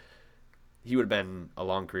league, he would have been a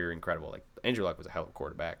long career incredible. Like Andrew Luck was a hell of a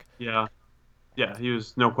quarterback. Yeah, he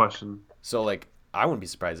was, no question. So like I wouldn't be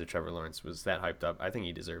surprised if Trevor Lawrence was that hyped up. I think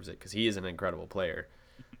he deserves it because he is an incredible player.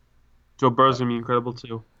 Joe Burrow's gonna be incredible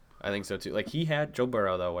too. I think so too. Like he had Joe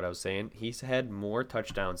Burrow though. What I was saying, he's had more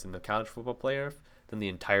touchdowns in the college football playoff than the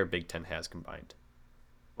entire Big Ten has combined.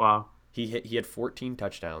 Wow. He had 14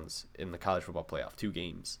 touchdowns in the college football playoff, 2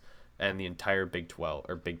 games, and the entire Big 12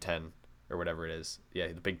 or Big 10 or whatever it is. Yeah,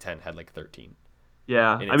 the Big 10 had like 13.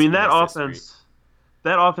 Yeah, I mean that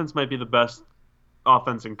offense might be the best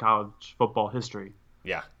offense in college football history.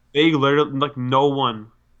 Yeah. They literally like no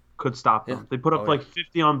one could stop them. Yeah. They put up like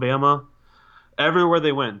 50 on Bama. Everywhere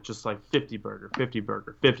they went, just like 50 burger.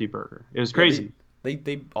 It was crazy. They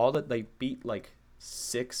beat like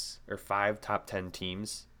 6 or 5 top 10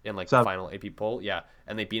 teams in like the final AP poll. Yeah,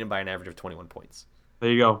 and they beat them by an average of 21 points. There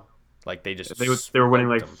you go. Like they were winning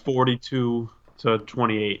like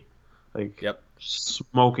 42-28. Like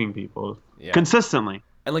smoking people consistently.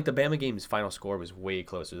 And like the Bama game's final score was way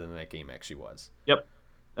closer than that game actually was. Yep.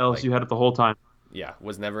 LSU had it the whole time. Yeah,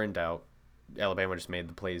 was never in doubt. Alabama just made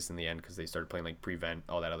the plays in the end because they started playing like prevent,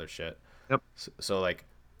 all that other shit. Yep. So like,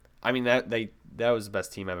 I mean that was the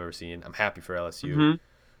best team I've ever seen. I'm happy for LSU. Mm-hmm.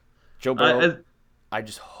 Joe Burrow, I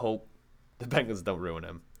just hope the Bengals don't ruin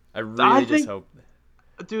him. I really just hope.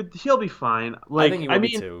 Dude, he'll be fine. Like, I think he will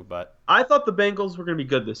be too, but I thought the Bengals were going to be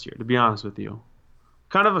good this year, to be honest with you.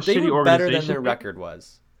 Kind of a shitty organization. Better than their record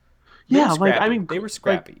was. Yeah, like I mean, they were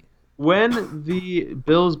scrappy. Like, when the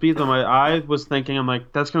Bills beat them, I was thinking, I'm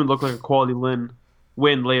like, that's going to look like a quality win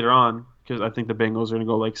later on because I think the Bengals are going to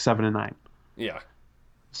go like 7-9. Yeah,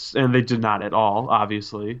 and they did not at all,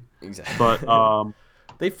 obviously. Exactly. But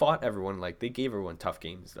they fought everyone. Like they gave everyone tough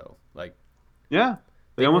games though. Like yeah,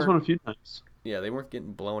 they almost won a few times. Yeah, they weren't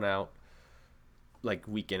getting blown out like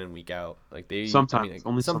week in and week out. Like they sometimes, I mean, like,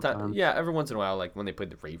 only sometimes. Yeah, every once in a while, like when they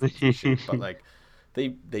played the Ravens and shit. But like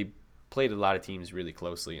they played a lot of teams really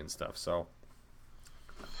closely and stuff. So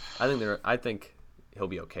I think he'll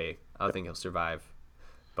be okay. I think he'll survive.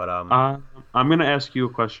 But I'm gonna ask you a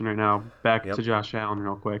question right now. Back to Josh Allen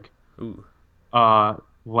real quick. Ooh.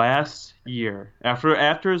 Last year,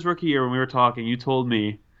 after his rookie year, when we were talking, you told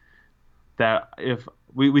me that if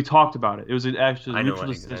we talked about it, it was actually a neutral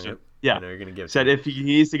decision. Yeah, I know you're gonna give. Said if he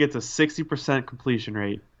needs to get to 60% completion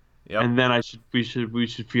rate, and then we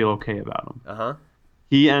should feel okay about him.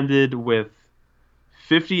 He ended with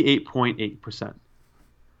 58.8%,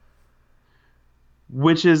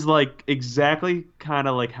 which is like exactly kind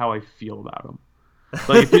of like how I feel about him.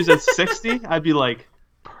 Like if he was at 60, I'd be like,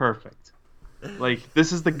 perfect. Like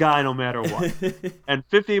this is the guy no matter what. And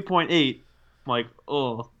 58.8, like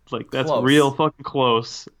like that's close. Real fucking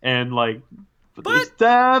close. And like, there's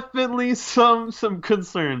definitely some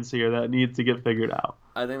concerns here that need to get figured out.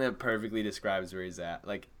 I think that perfectly describes where he's at.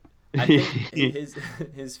 Like. I think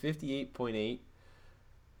his 58.8.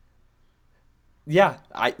 Yeah,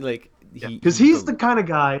 I like because he's the kind of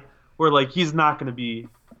guy where like he's not going to be,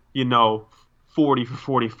 40 for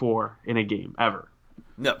 44 in a game ever.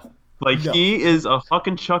 No, he is a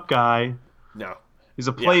fucking Chuck guy. No, he's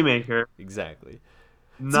a playmaker. Exactly,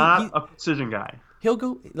 not a precision guy. He'll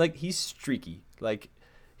go like he's streaky. Like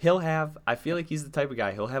he'll have. I feel like he's the type of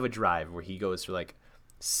guy. He'll have a drive where he goes for like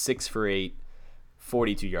 6 for 8.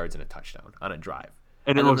 42 yards and a touchdown on a drive.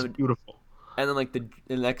 And it looks beautiful. And then like the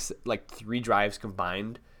next like 3 drives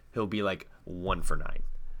combined, he'll be like 1 for 9.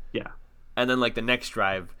 Yeah. And then like the next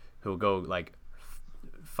drive, he'll go like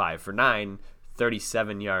 5 for 9,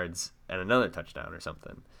 37 yards and another touchdown or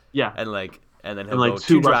something. Yeah. And then he'll go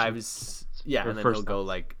 2 drives. Yeah, and then he'll go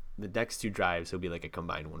like the next 2 drives he'll be like a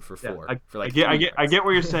combined 1 for 4. I get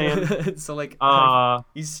what you're saying. So like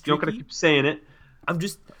he's streaky. You're not gonna keep saying it. I'm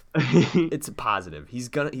just it's a positive. He's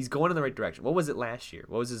going in the right direction. What was it last year?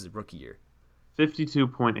 What was his rookie year?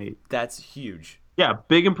 52.8. That's huge. Yeah,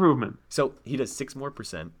 big improvement. So he does 6 more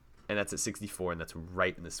 %, and that's at 64, and that's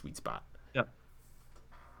right in the sweet spot. Yeah.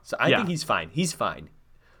 So I think he's fine. He's fine.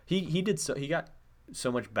 He got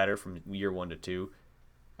so much better from year 1 to 2.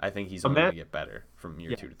 I think he's only going to get better from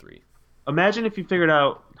year 2 to 3. Imagine if you figured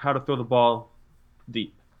out how to throw the ball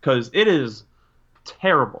deep, because it is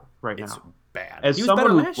terrible now. Bad. As someone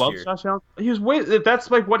who loves Josh Allen,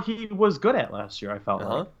 that's like what he was good at last year. I felt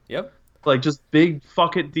like. Yep. Like just big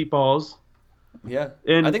deep balls. Yeah.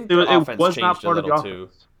 And I think the offense was changed not part a little of the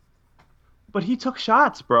offense. Too. But he took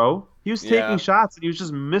shots, bro. He was taking shots, and he was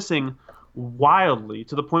just missing wildly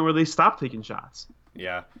to the point where they stopped taking shots.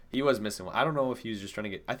 Yeah, he was missing one. I don't know if he was just trying to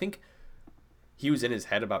get. I think he was in his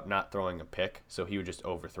head about not throwing a pick, so he would just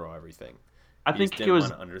overthrow everything. I He think just it didn't was.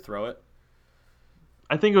 want to underthrow it.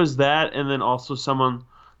 I think it was that, and then also someone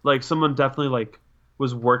definitely like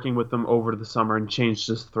was working with him over the summer and changed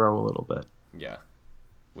his throw a little bit, Yeah,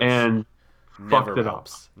 which and never fucked it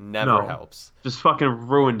helps. up. Never No. helps. Just fucking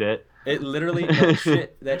ruined it. It literally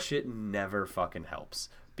that shit never fucking helps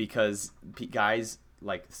because guys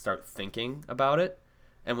like start thinking about it,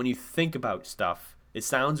 and when you think about stuff, it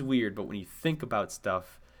sounds weird, but when you think about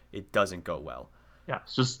stuff, it doesn't go well. Yeah,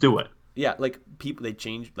 just do it. Yeah, like people they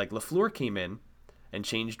changed. Like LaFleur came in and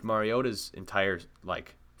changed Mariota's entire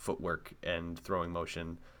like footwork and throwing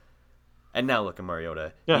motion, and now look at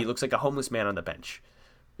Mariota. Yeah. He looks like a homeless man on the bench.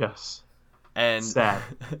 Yes. And Sad.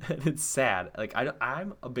 it's sad. Like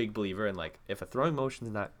I'm a big believer in like if a throwing motion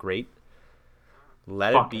is not great,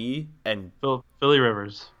 let Fuck it be, and Philly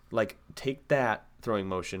Rivers. like take that throwing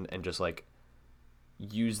motion and just like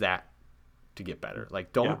use that to get better.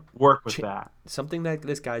 Like don't work with that. Something that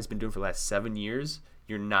this guy's been doing for the last 7 years.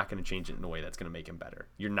 You're not going to change it in a way that's going to make him better.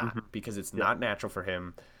 You're not because it's not natural for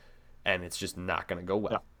him, and it's just not going to go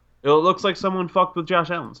well. Yeah. It looks like someone fucked with Josh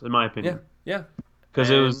Allen's, in my opinion. Yeah. Because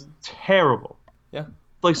it was terrible. Yeah.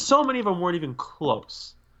 Like, so many of them weren't even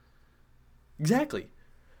close. Exactly.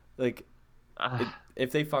 Like,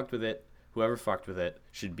 if they fucked with it, whoever fucked with it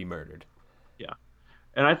should be murdered. Yeah.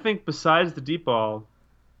 And I think besides the deep ball,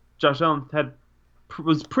 Josh Allen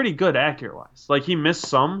was pretty good accurate-wise. Like, he missed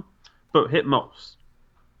some, but hit most.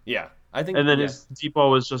 Yeah. I think. And then his deep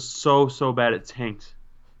ball was just so bad it tanked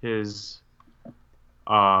his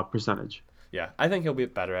percentage. Yeah, I think he'll be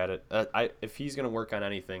better at it. If he's going to work on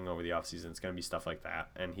anything over the offseason, it's going to be stuff like that,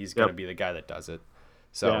 and he's going to be the guy that does it.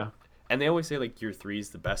 So, and they always say like year 3 is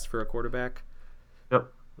the best for a quarterback.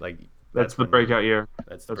 Yep. Like that's the breakout year.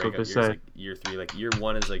 That's the breakout breakout year. Say. Like year 3, like year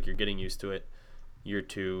 1 is like you're getting used to it. Year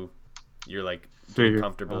 2, you're like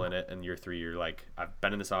comfortable in it, and year 3, you're like I've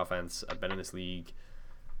been in this offense, I've been in this league,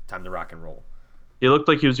 time to rock and roll. He looked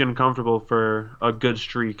like he was getting comfortable for a good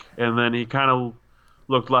streak, and then he kind of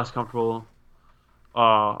looked less comfortable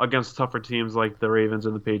against tougher teams like the Ravens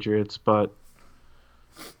and the Patriots, but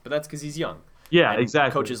that's because he's young. Yeah, and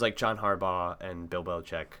exactly. Coaches like John Harbaugh and Bill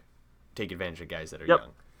Belichick take advantage of guys that are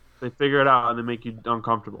young. They figure it out and they make you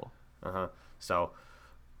uncomfortable. So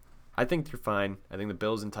I think they're fine. I think the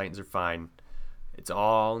Bills and Titans are fine. It's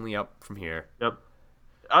all only up from here. Yep.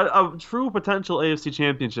 A true potential AFC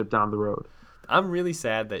Championship down the road. I'm really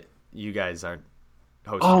sad that you guys aren't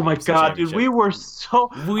hosting. Oh my god, dude, we were so.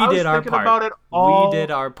 We did our part. About it all. We did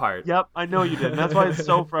our part. Yep, I know you did. And that's why it's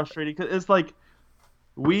so frustrating because it's like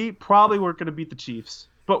we probably weren't going to beat the Chiefs,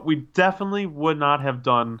 but we definitely would not have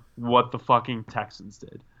done what the fucking Texans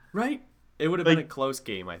did. Right? It would have been a close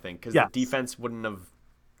game, I think, because the defense wouldn't have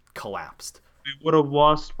collapsed. We would have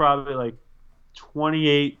lost probably like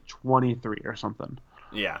 28-23 or something.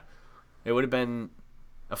 Yeah, it would have been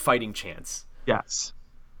a fighting chance. Yes.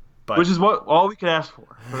 But, which is all we could ask for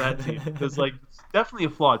that team. Because, like, it's definitely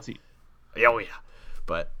a flawed team. Oh, yeah.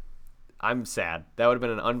 But I'm sad. That would have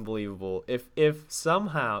been an unbelievable... If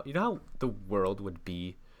somehow... You know how the world would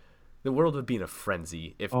be? The world would be in a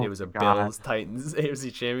frenzy if it was a Bills-Titans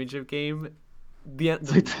AFC Championship game. The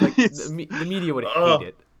media would hate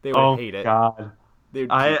it. They would hate it. God.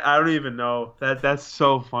 I don't even know. That's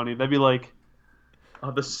so funny. That'd be like...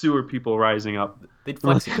 the sewer people rising up. They'd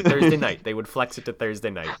flex it to Thursday night. They would flex it to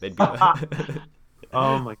Thursday night. They'd be like,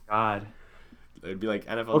 oh my god. It'd be like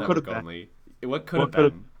NFL Network only. What could have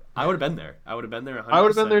been? I would have been there. I would have been there 100%. I would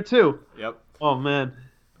have been there too. Yep. Oh man.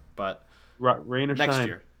 But rain or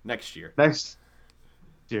shine. Next year. Next year.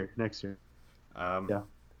 Yeah.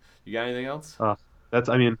 You got anything else?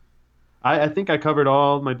 I think I covered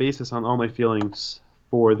all my bases on all my feelings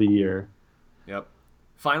for the year. Yep.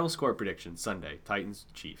 Final score prediction Sunday: Titans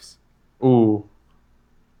Chiefs. Ooh.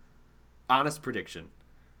 Honest prediction.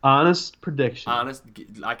 Honest.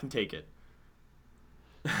 I can take it.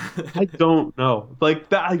 I don't know. Like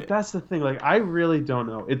that. That's the thing. Like I really don't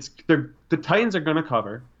know. The Titans are gonna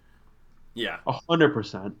cover. Yeah.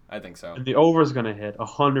 100%. I think so. And the over is gonna hit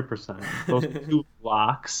 100%. Those 2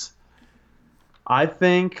 blocks. I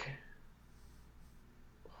think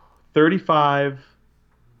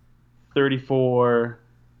 35-34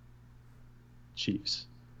 Chiefs.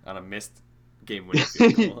 On a missed game-winning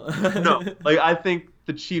field goal. No, like I think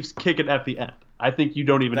the Chiefs kick it at the end. I think you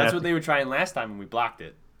don't even. That's what they were trying last time when we blocked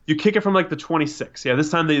it. You kick it from like the 26. Yeah, this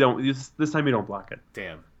time they don't. This time you don't block it.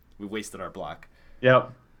 Damn, we wasted our block.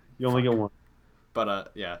 Yep, you only get one.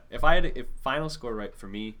 But yeah, if final score right for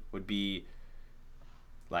me would be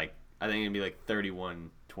like I think it'd be like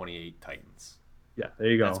 31-28 Titans. Yeah, there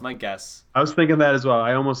you go. That's my guess. I was thinking that as well.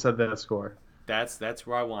 I almost said that score. That's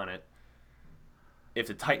where I want it. If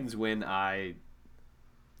the Titans win, I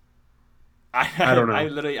don't know.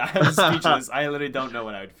 I'm speechless. I literally don't know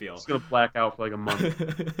what I would feel. Just gonna black out for like a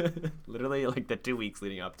month. Literally, like the 2 weeks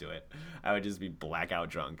leading up to it, I would just be blackout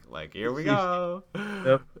drunk. Like, here we go.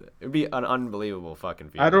 Yep. It'd be an unbelievable fucking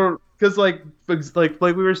feeling. I don't, because like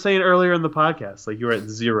we were saying earlier in the podcast, like you were at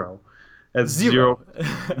zero. At zero.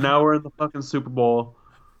 Now we're in the fucking Super Bowl.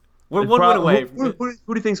 We're one win away. Who do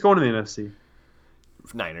you think's going to the NFC?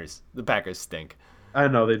 Niners. The Packers stink. I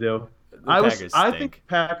know they do. I think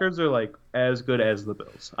Packers are like as good as the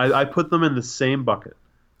Bills. I put them in the same bucket.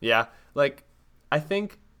 Yeah, like I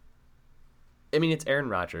think. I mean, it's Aaron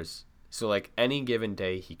Rodgers, so like any given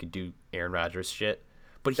day he could do Aaron Rodgers shit,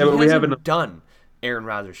 but he hasn't done Aaron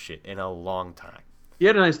Rodgers shit in a long time. He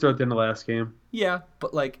had a nice throw at the end of the last game. Yeah,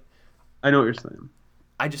 but like, I know what you're saying.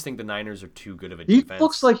 I just think the Niners are too good of a defense. He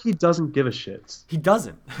looks like he doesn't give a shit. He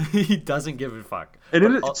doesn't. He doesn't give a fuck. And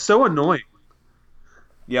it's so annoying.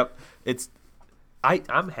 Yep.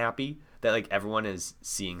 I'm happy that like everyone is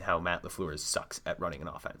seeing how Matt LaFleur sucks at running an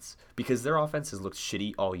offense, because their offense has looked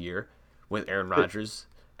shitty all year with Aaron Rodgers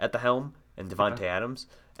at the helm and Devontae Adams,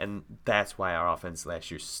 and that's why our offense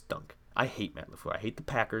last year stunk. I hate Matt LaFleur. I hate the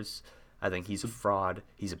Packers. I think he's a fraud.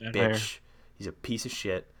 He's a bitch. He's a piece of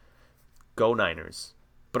shit. Go Niners.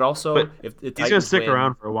 But also, if the Titans he's gonna stick win,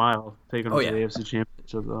 around for a while, taking them to the AFC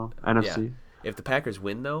Championship though, NFC. Yeah. If the Packers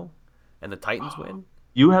win though, and the Titans win,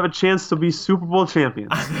 you have a chance to be Super Bowl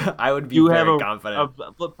champions. I would be very confident.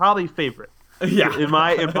 Probably favorite. Yeah. In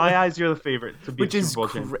my eyes, you're the favorite to be Super Bowl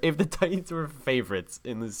champion. If the Titans were favorites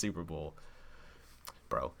in the Super Bowl,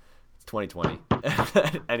 bro, it's 2020.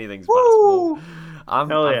 Anything's possible.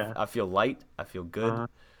 Hell yeah. I feel light. I feel good.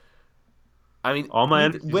 I mean, all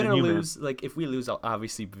my win or lose, like if we lose, I'll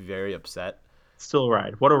obviously be very upset. Still a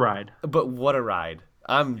ride. What a ride. But what a ride.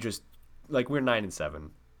 I'm just like, we're 9-7.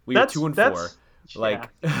 We were 2-4.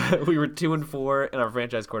 Like we were 2-4, and our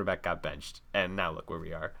franchise quarterback got benched, and now look where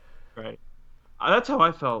we are. Right. That's how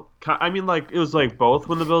I felt. I mean, like it was like both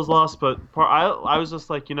when the Bills lost, but I was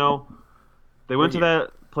just like, they went to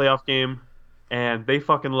that playoff game, and they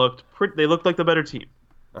fucking looked they looked like the better team.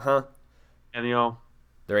 And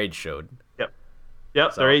their age showed.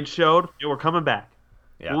 Yep. So, their age showed. We're coming back.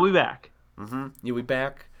 Yeah. We'll be back. You'll be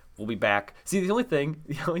back. We'll be back. See, the only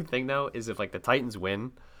thing though is if like the Titans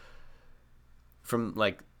win, from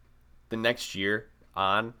like the next year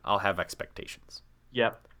on, I'll have expectations.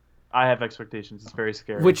 Yep. I have expectations. It's very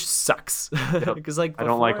scary. Which sucks. Because like before, I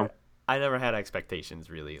don't like them. I never had expectations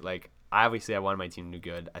really. Like obviously I wanted my team to do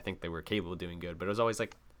good. I think they were capable of doing good, but it was always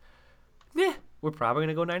like, we're probably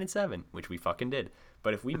gonna go 9-7, which we fucking did.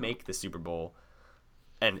 But if we make the Super Bowl,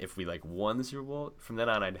 and if we like won the Super Bowl, from then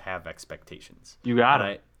on I'd have expectations. You got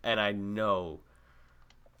it. And I know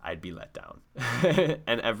I'd be let down.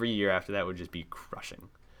 And every year after that would just be crushing.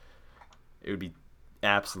 It would be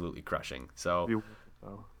absolutely crushing. So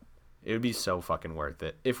it would be so fucking worth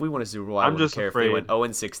it. If we won a Super Bowl, I wouldn't care if we went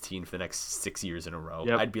 0-16 for the next 6 years in a row.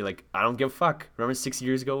 Yep. I'd be like, I don't give a fuck. Remember 6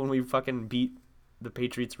 years ago when we fucking beat the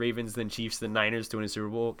Patriots, Ravens, then Chiefs, then Niners to win a Super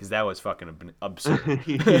Bowl? Because that was fucking absurd.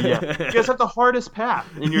 Yeah. You guys have the hardest path,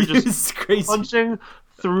 and you're just punching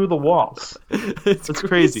through the walls. It's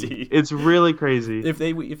crazy. It's really crazy. If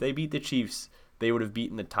they beat the Chiefs, they would have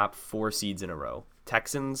beaten the top 4 seeds in a row.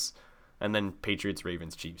 Texans, and then Patriots,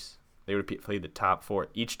 Ravens, Chiefs. They would have played the top 4,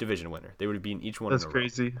 each division winner. They would have beaten each one in a row. That's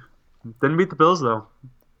crazy. Didn't beat the Bills, though.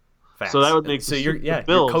 Facts. So that would make you're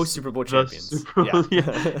co-Super Bowl champions.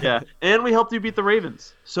 Yeah. And we helped you beat the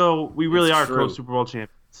Ravens. So we really are co-Super Bowl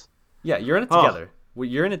champions. Yeah, you're in it together.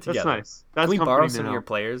 You're in it together. That's nice. Can we borrow some of your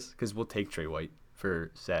players? Because we'll take Trey White for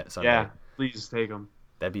Sunday. Yeah, please take him.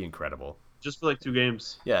 That'd be incredible. Just for like 2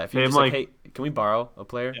 games. Yeah, if you're just like, hey, can we borrow a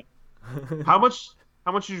player? Yeah. How much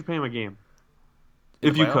did you pay him a game?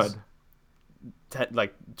 If you could.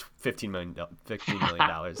 Like $15 million.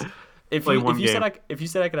 If you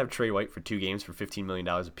said I could have Trey White for 2 games for $15 million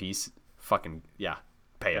a piece, fucking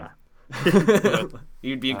pay him. Yeah.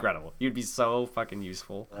 You'd be incredible. You'd be so fucking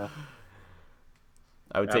useful. Yeah.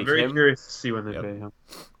 I would take him. I'm very curious to see when they pay him.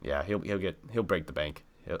 Yeah, he'll break the bank.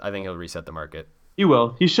 I think he'll reset the market. He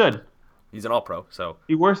will. He should. He's an All-Pro, so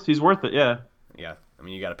he's worth it. Yeah. Yeah, I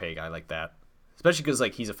mean you got to pay a guy like that, especially because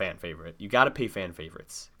like he's a fan favorite. You got to pay fan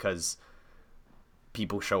favorites because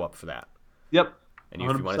people show up for that. Yep. And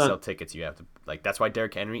if you want to sell tickets, you have to that's why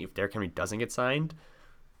Derrick Henry. If Derrick Henry doesn't get signed,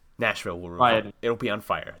 Nashville will it'll be on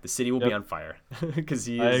fire. The city will be on fire because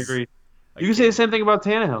he is. I agree. You can say the same thing about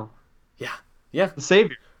Tannehill. Yeah, the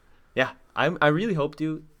savior. Yeah, I really hope,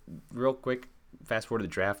 dude. Real quick, fast forward to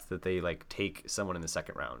the draft that they like take someone in the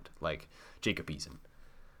second round, like Jacob Eason.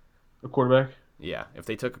 A quarterback? Yeah, if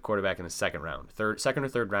they took a quarterback in the second round, second or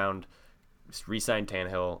third round, just re-sign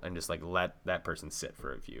Tannehill and just like let that person sit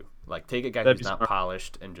for a few. Like take a guy who's not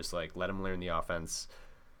polished and just like let him learn the offense.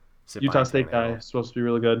 Utah State guy is supposed to be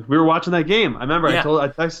really good. We were watching that game. I remember I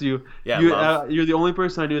texted you. Yeah, you're the only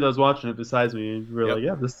person I knew that was watching it besides me. You were like,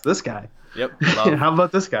 yeah, this guy. Yep. How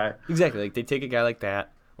about this guy? Exactly. Like they take a guy like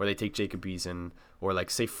that, or they take Jacob Eason, or like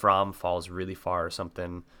say Fromm falls really far or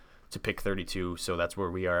something to pick 32. So that's where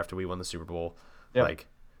we are after we won the Super Bowl. Yep. Like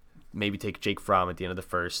maybe take Jake Fromm at the end of the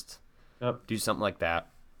first. Yep. Do something like that.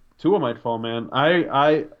 Tua might fall, man.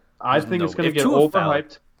 I think it's going to get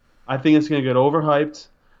overhyped. I think it's going to get overhyped.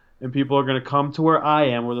 And people are going to come to where I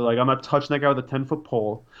am, where they're like, I'm not touching that guy with a 10-foot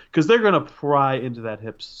pole. Because they're going to pry into that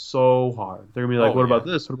hip so hard. They're going to be like, what about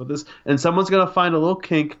this? What about this? And someone's going to find a little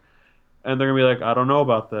kink, and they're going to be like, I don't know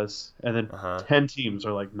about this. And then 10 teams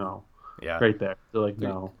are like, no. Yeah. Right there. They're like,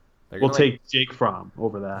 no. We'll take Jake Fromm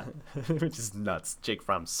over that. Which is nuts. Jake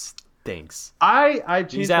Fromm stinks. I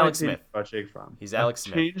changed my Alex opinion Smith. about Jake Fromm. He's Alex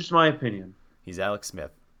Smith. Changed my opinion. He's Alex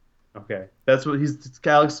Smith. Okay. That's what he's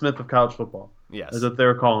Alex Smith of college football. Yes. That's what they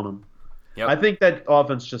were calling him. Yep. I think that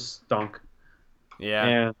offense just stunk. Yeah.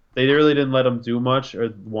 And they really didn't let him do much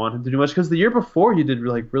or want him to do much because the year before he did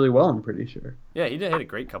really well, I'm pretty sure. Yeah, he had a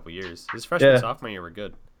great couple years. His freshman and sophomore year were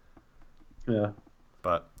good. Yeah.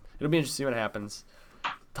 But it'll be interesting to see what happens.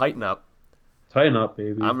 Tighten up. Tighten up,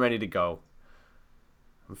 baby. I'm ready to go.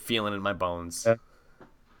 I'm feeling it in my bones. Yeah.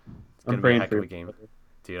 It's going to be a heck of a game.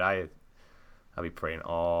 Dude, I'll be praying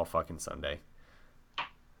all fucking Sunday.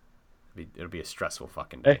 It'll be a stressful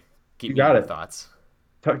fucking day. Hey, Keep me in your thoughts.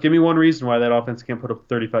 Give me one reason why that offense can't put up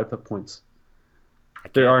 35 points.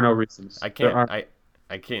 There are no reasons. I can't.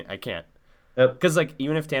 I can't. Because like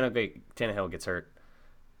even if Tannehill gets hurt,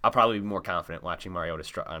 I'll probably be more confident watching Mariota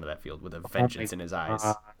strut onto that field with a vengeance in his eyes.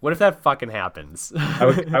 What if that fucking happens?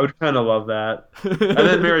 I would kind of love that. And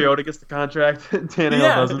then Mariota gets the contract, and Tannehill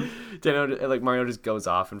doesn't. Tannehill, like Mariota just goes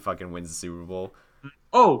off and fucking wins the Super Bowl.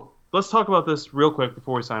 Oh, let's talk about this real quick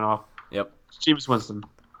before we sign off. Yep. Jameis Winston.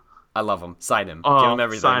 I love him. Sign him. Give him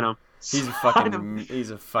everything. Sign him. He's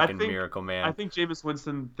a fucking miracle, man. I think Jameis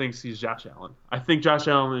Winston thinks he's Josh Allen. I think Josh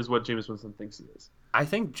Allen is what Jameis Winston thinks he is. I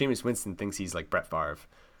think Jameis Winston thinks he's like Brett Favre.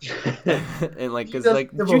 And like, cause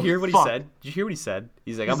like, did you hear what he said? Did you hear what he said?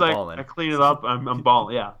 He's like, I'm balling. I clean it up. I'm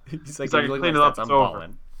balling. Yeah. He's like I clean it up. I'm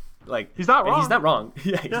balling. Like he's not wrong. He's not wrong.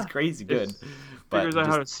 Yeah, he's crazy good. Figures out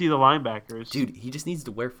how to see the linebackers. Dude, he just needs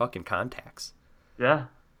to wear fucking contacts. Yeah.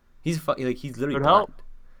 He's he's literally blind. Help.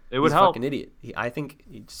 It would he's help. A fucking idiot. I think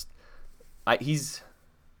I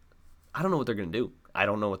don't know what they're gonna do. I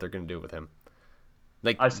don't know what they're gonna do with him.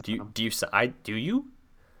 Like, do you?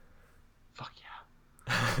 Fuck yeah.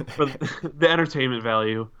 For the entertainment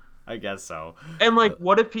value. I guess so. And like,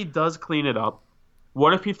 what if he does clean it up?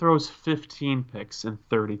 What if he throws 15 picks and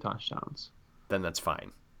 30 touchdowns? Then that's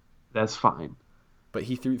fine. That's fine. But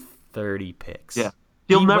he threw 30 picks. Yeah.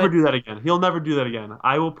 He'll never do that again. He'll never do that again.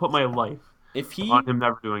 I will put my life on him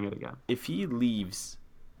never doing it again. If he leaves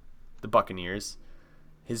the Buccaneers,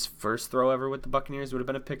 his first throw ever with the Buccaneers would have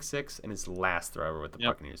been a pick six, and his last throw ever with the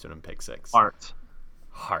Buccaneers would have been pick six. Heart.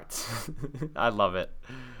 I love it.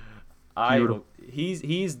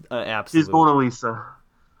 He's an absolute. He's Mona Lisa.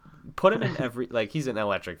 Put him in every he's an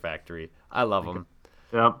electric factory. I love him.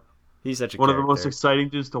 Yep. He's such a one of the most exciting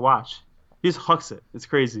dudes to watch. He just hucks it. It's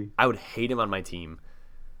crazy. I would hate him on my team.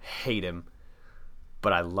 Hate him.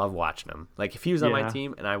 But I love watching him. Like if he was on my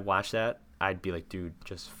team and I watched that, I'd be like, dude,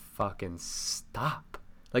 just fucking stop.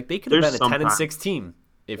 Like they could have been a 10-6 team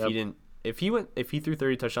if he didn't. If he threw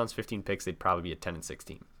 30 touchdowns, 15 picks, they'd probably be a 10-6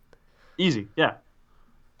 team. Easy, yeah.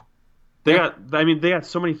 They got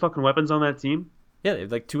so many fucking weapons on that team. Yeah, they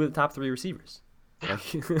have like two of the top three receivers.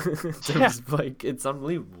 It's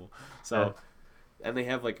unbelievable. So, and they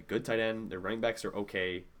have like a good tight end. Their running backs are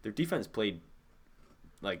okay. Their defense played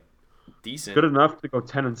like decent, good enough to go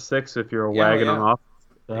 10-6 if you're a wagon on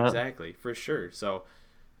offense. Exactly, for sure. So,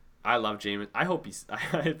 I love Jameis. I hope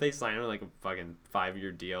if they sign him like a fucking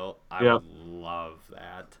 5-year deal, I would love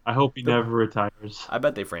that. I hope he never retires. I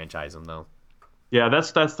bet they franchise him though. Yeah,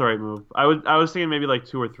 that's the right move. I was thinking maybe like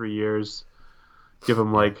 2 or 3 years. Give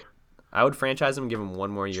him like. I would franchise him, give him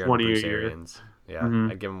one more year on Bruce Arians. Yeah,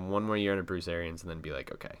 Mm-hmm. I'd give him one more year on Bruce Arians, and then be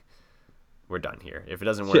like, okay, we're done here. If it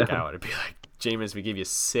doesn't work out, it'd be like, Jameis, we give you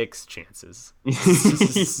 6 chances.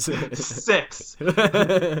 6.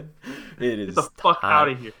 It is. Get the fuck out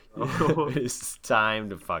of here. It's time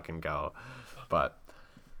to fucking go. But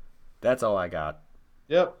that's all I got.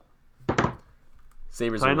 Yep.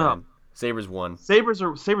 Sabres Sign are up. winning. Sabres won.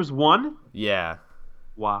 Sabres won? Yeah.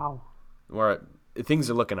 Wow. Things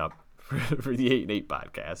are looking up for the 8-8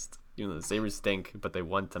 podcast. You know, the Sabres stink, but they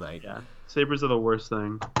won tonight. Yeah. Sabres are the worst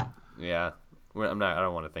thing. Yeah. I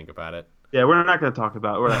don't want to think about it. Yeah, we're not going to talk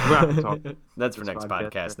about it. We're not going to talk. That's for next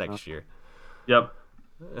podcast next year. Yep.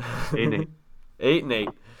 8-8.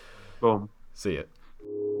 8-8. Boom. See ya.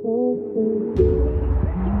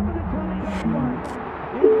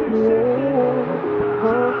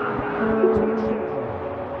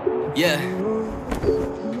 Yeah.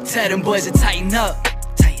 Tell them boys to tighten up.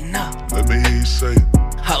 Tighten up. Let me hear you say it.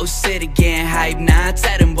 Whole city getting hype now.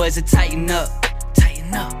 Tell them boys to tighten up.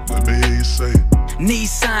 Tighten up. Let me hear you say it.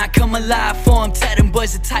 Nissan come alive for them. Tell them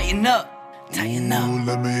boys to tighten up. Tighten up. Ooh,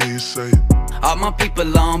 let me hear you say it. All my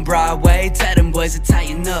people on Broadway. Tell them boys to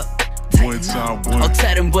tighten up. One time, one. Oh,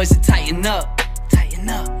 tell them boys to tighten up. Tighten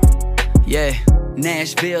up. Yeah.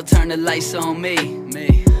 Nashville, turn the lights on me.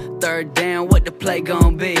 Third down, what the play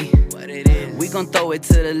gon' be? What it is. We gon' throw it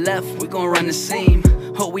to the left, we gon' run the seam.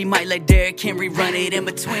 Or we might let Derrick Henry run it in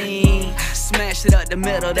between. Smash it up the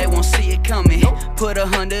middle, they won't see it coming. Put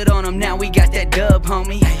 100 on them, now we got that dub,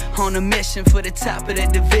 homie. On a mission for the top of the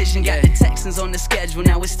division. Got the Texans on the schedule,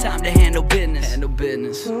 now it's time to handle business. Handle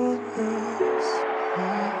business.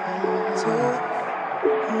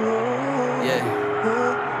 Yeah.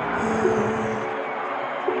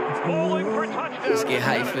 Let's get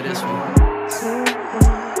hyped for this one.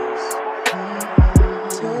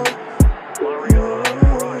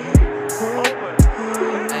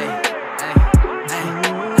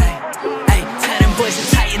 Hey, tell them boys to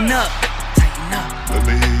tighten up. Tighten up. Let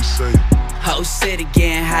me hear you say it. Whole city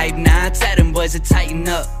getting hype now. Tell them boys to tighten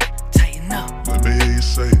up. Tighten up. Let me hear you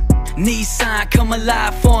say it. Nissan come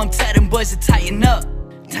alive for them. Tell them boys to tighten up.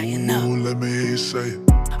 Tighten up. Ooh, let me hear you say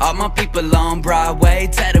it. All my people on Broadway.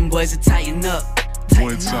 Tell them boys to tighten up.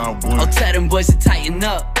 One time, one. Oh, tell them boys to tighten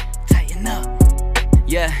up. Tighten up.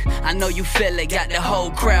 Yeah, I know you feel it, got the whole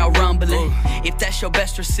crowd rumbling. If that's your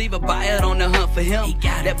best receiver, buy it on the hunt for him.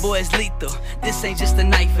 That boy is lethal, this ain't just a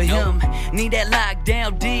night for him. Need that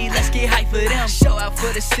lockdown D, let's get hype for them. Show out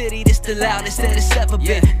for the city, this the loudest that it's ever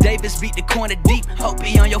been. Davis beat the corner deep, hope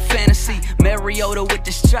he on your fantasy. Mariota with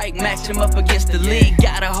the strike, match him up against the league.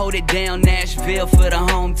 Gotta hold it down, Nashville for the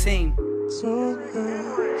home team.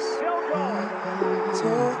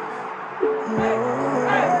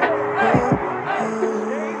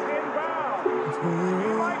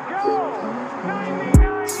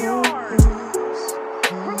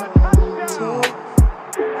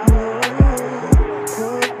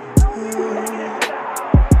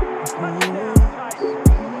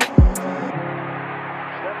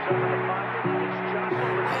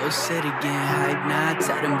 Whole city getting hype now.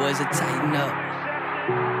 Tell them boys to tighten up.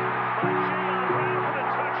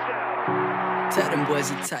 Tell them boys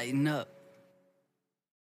to tighten up.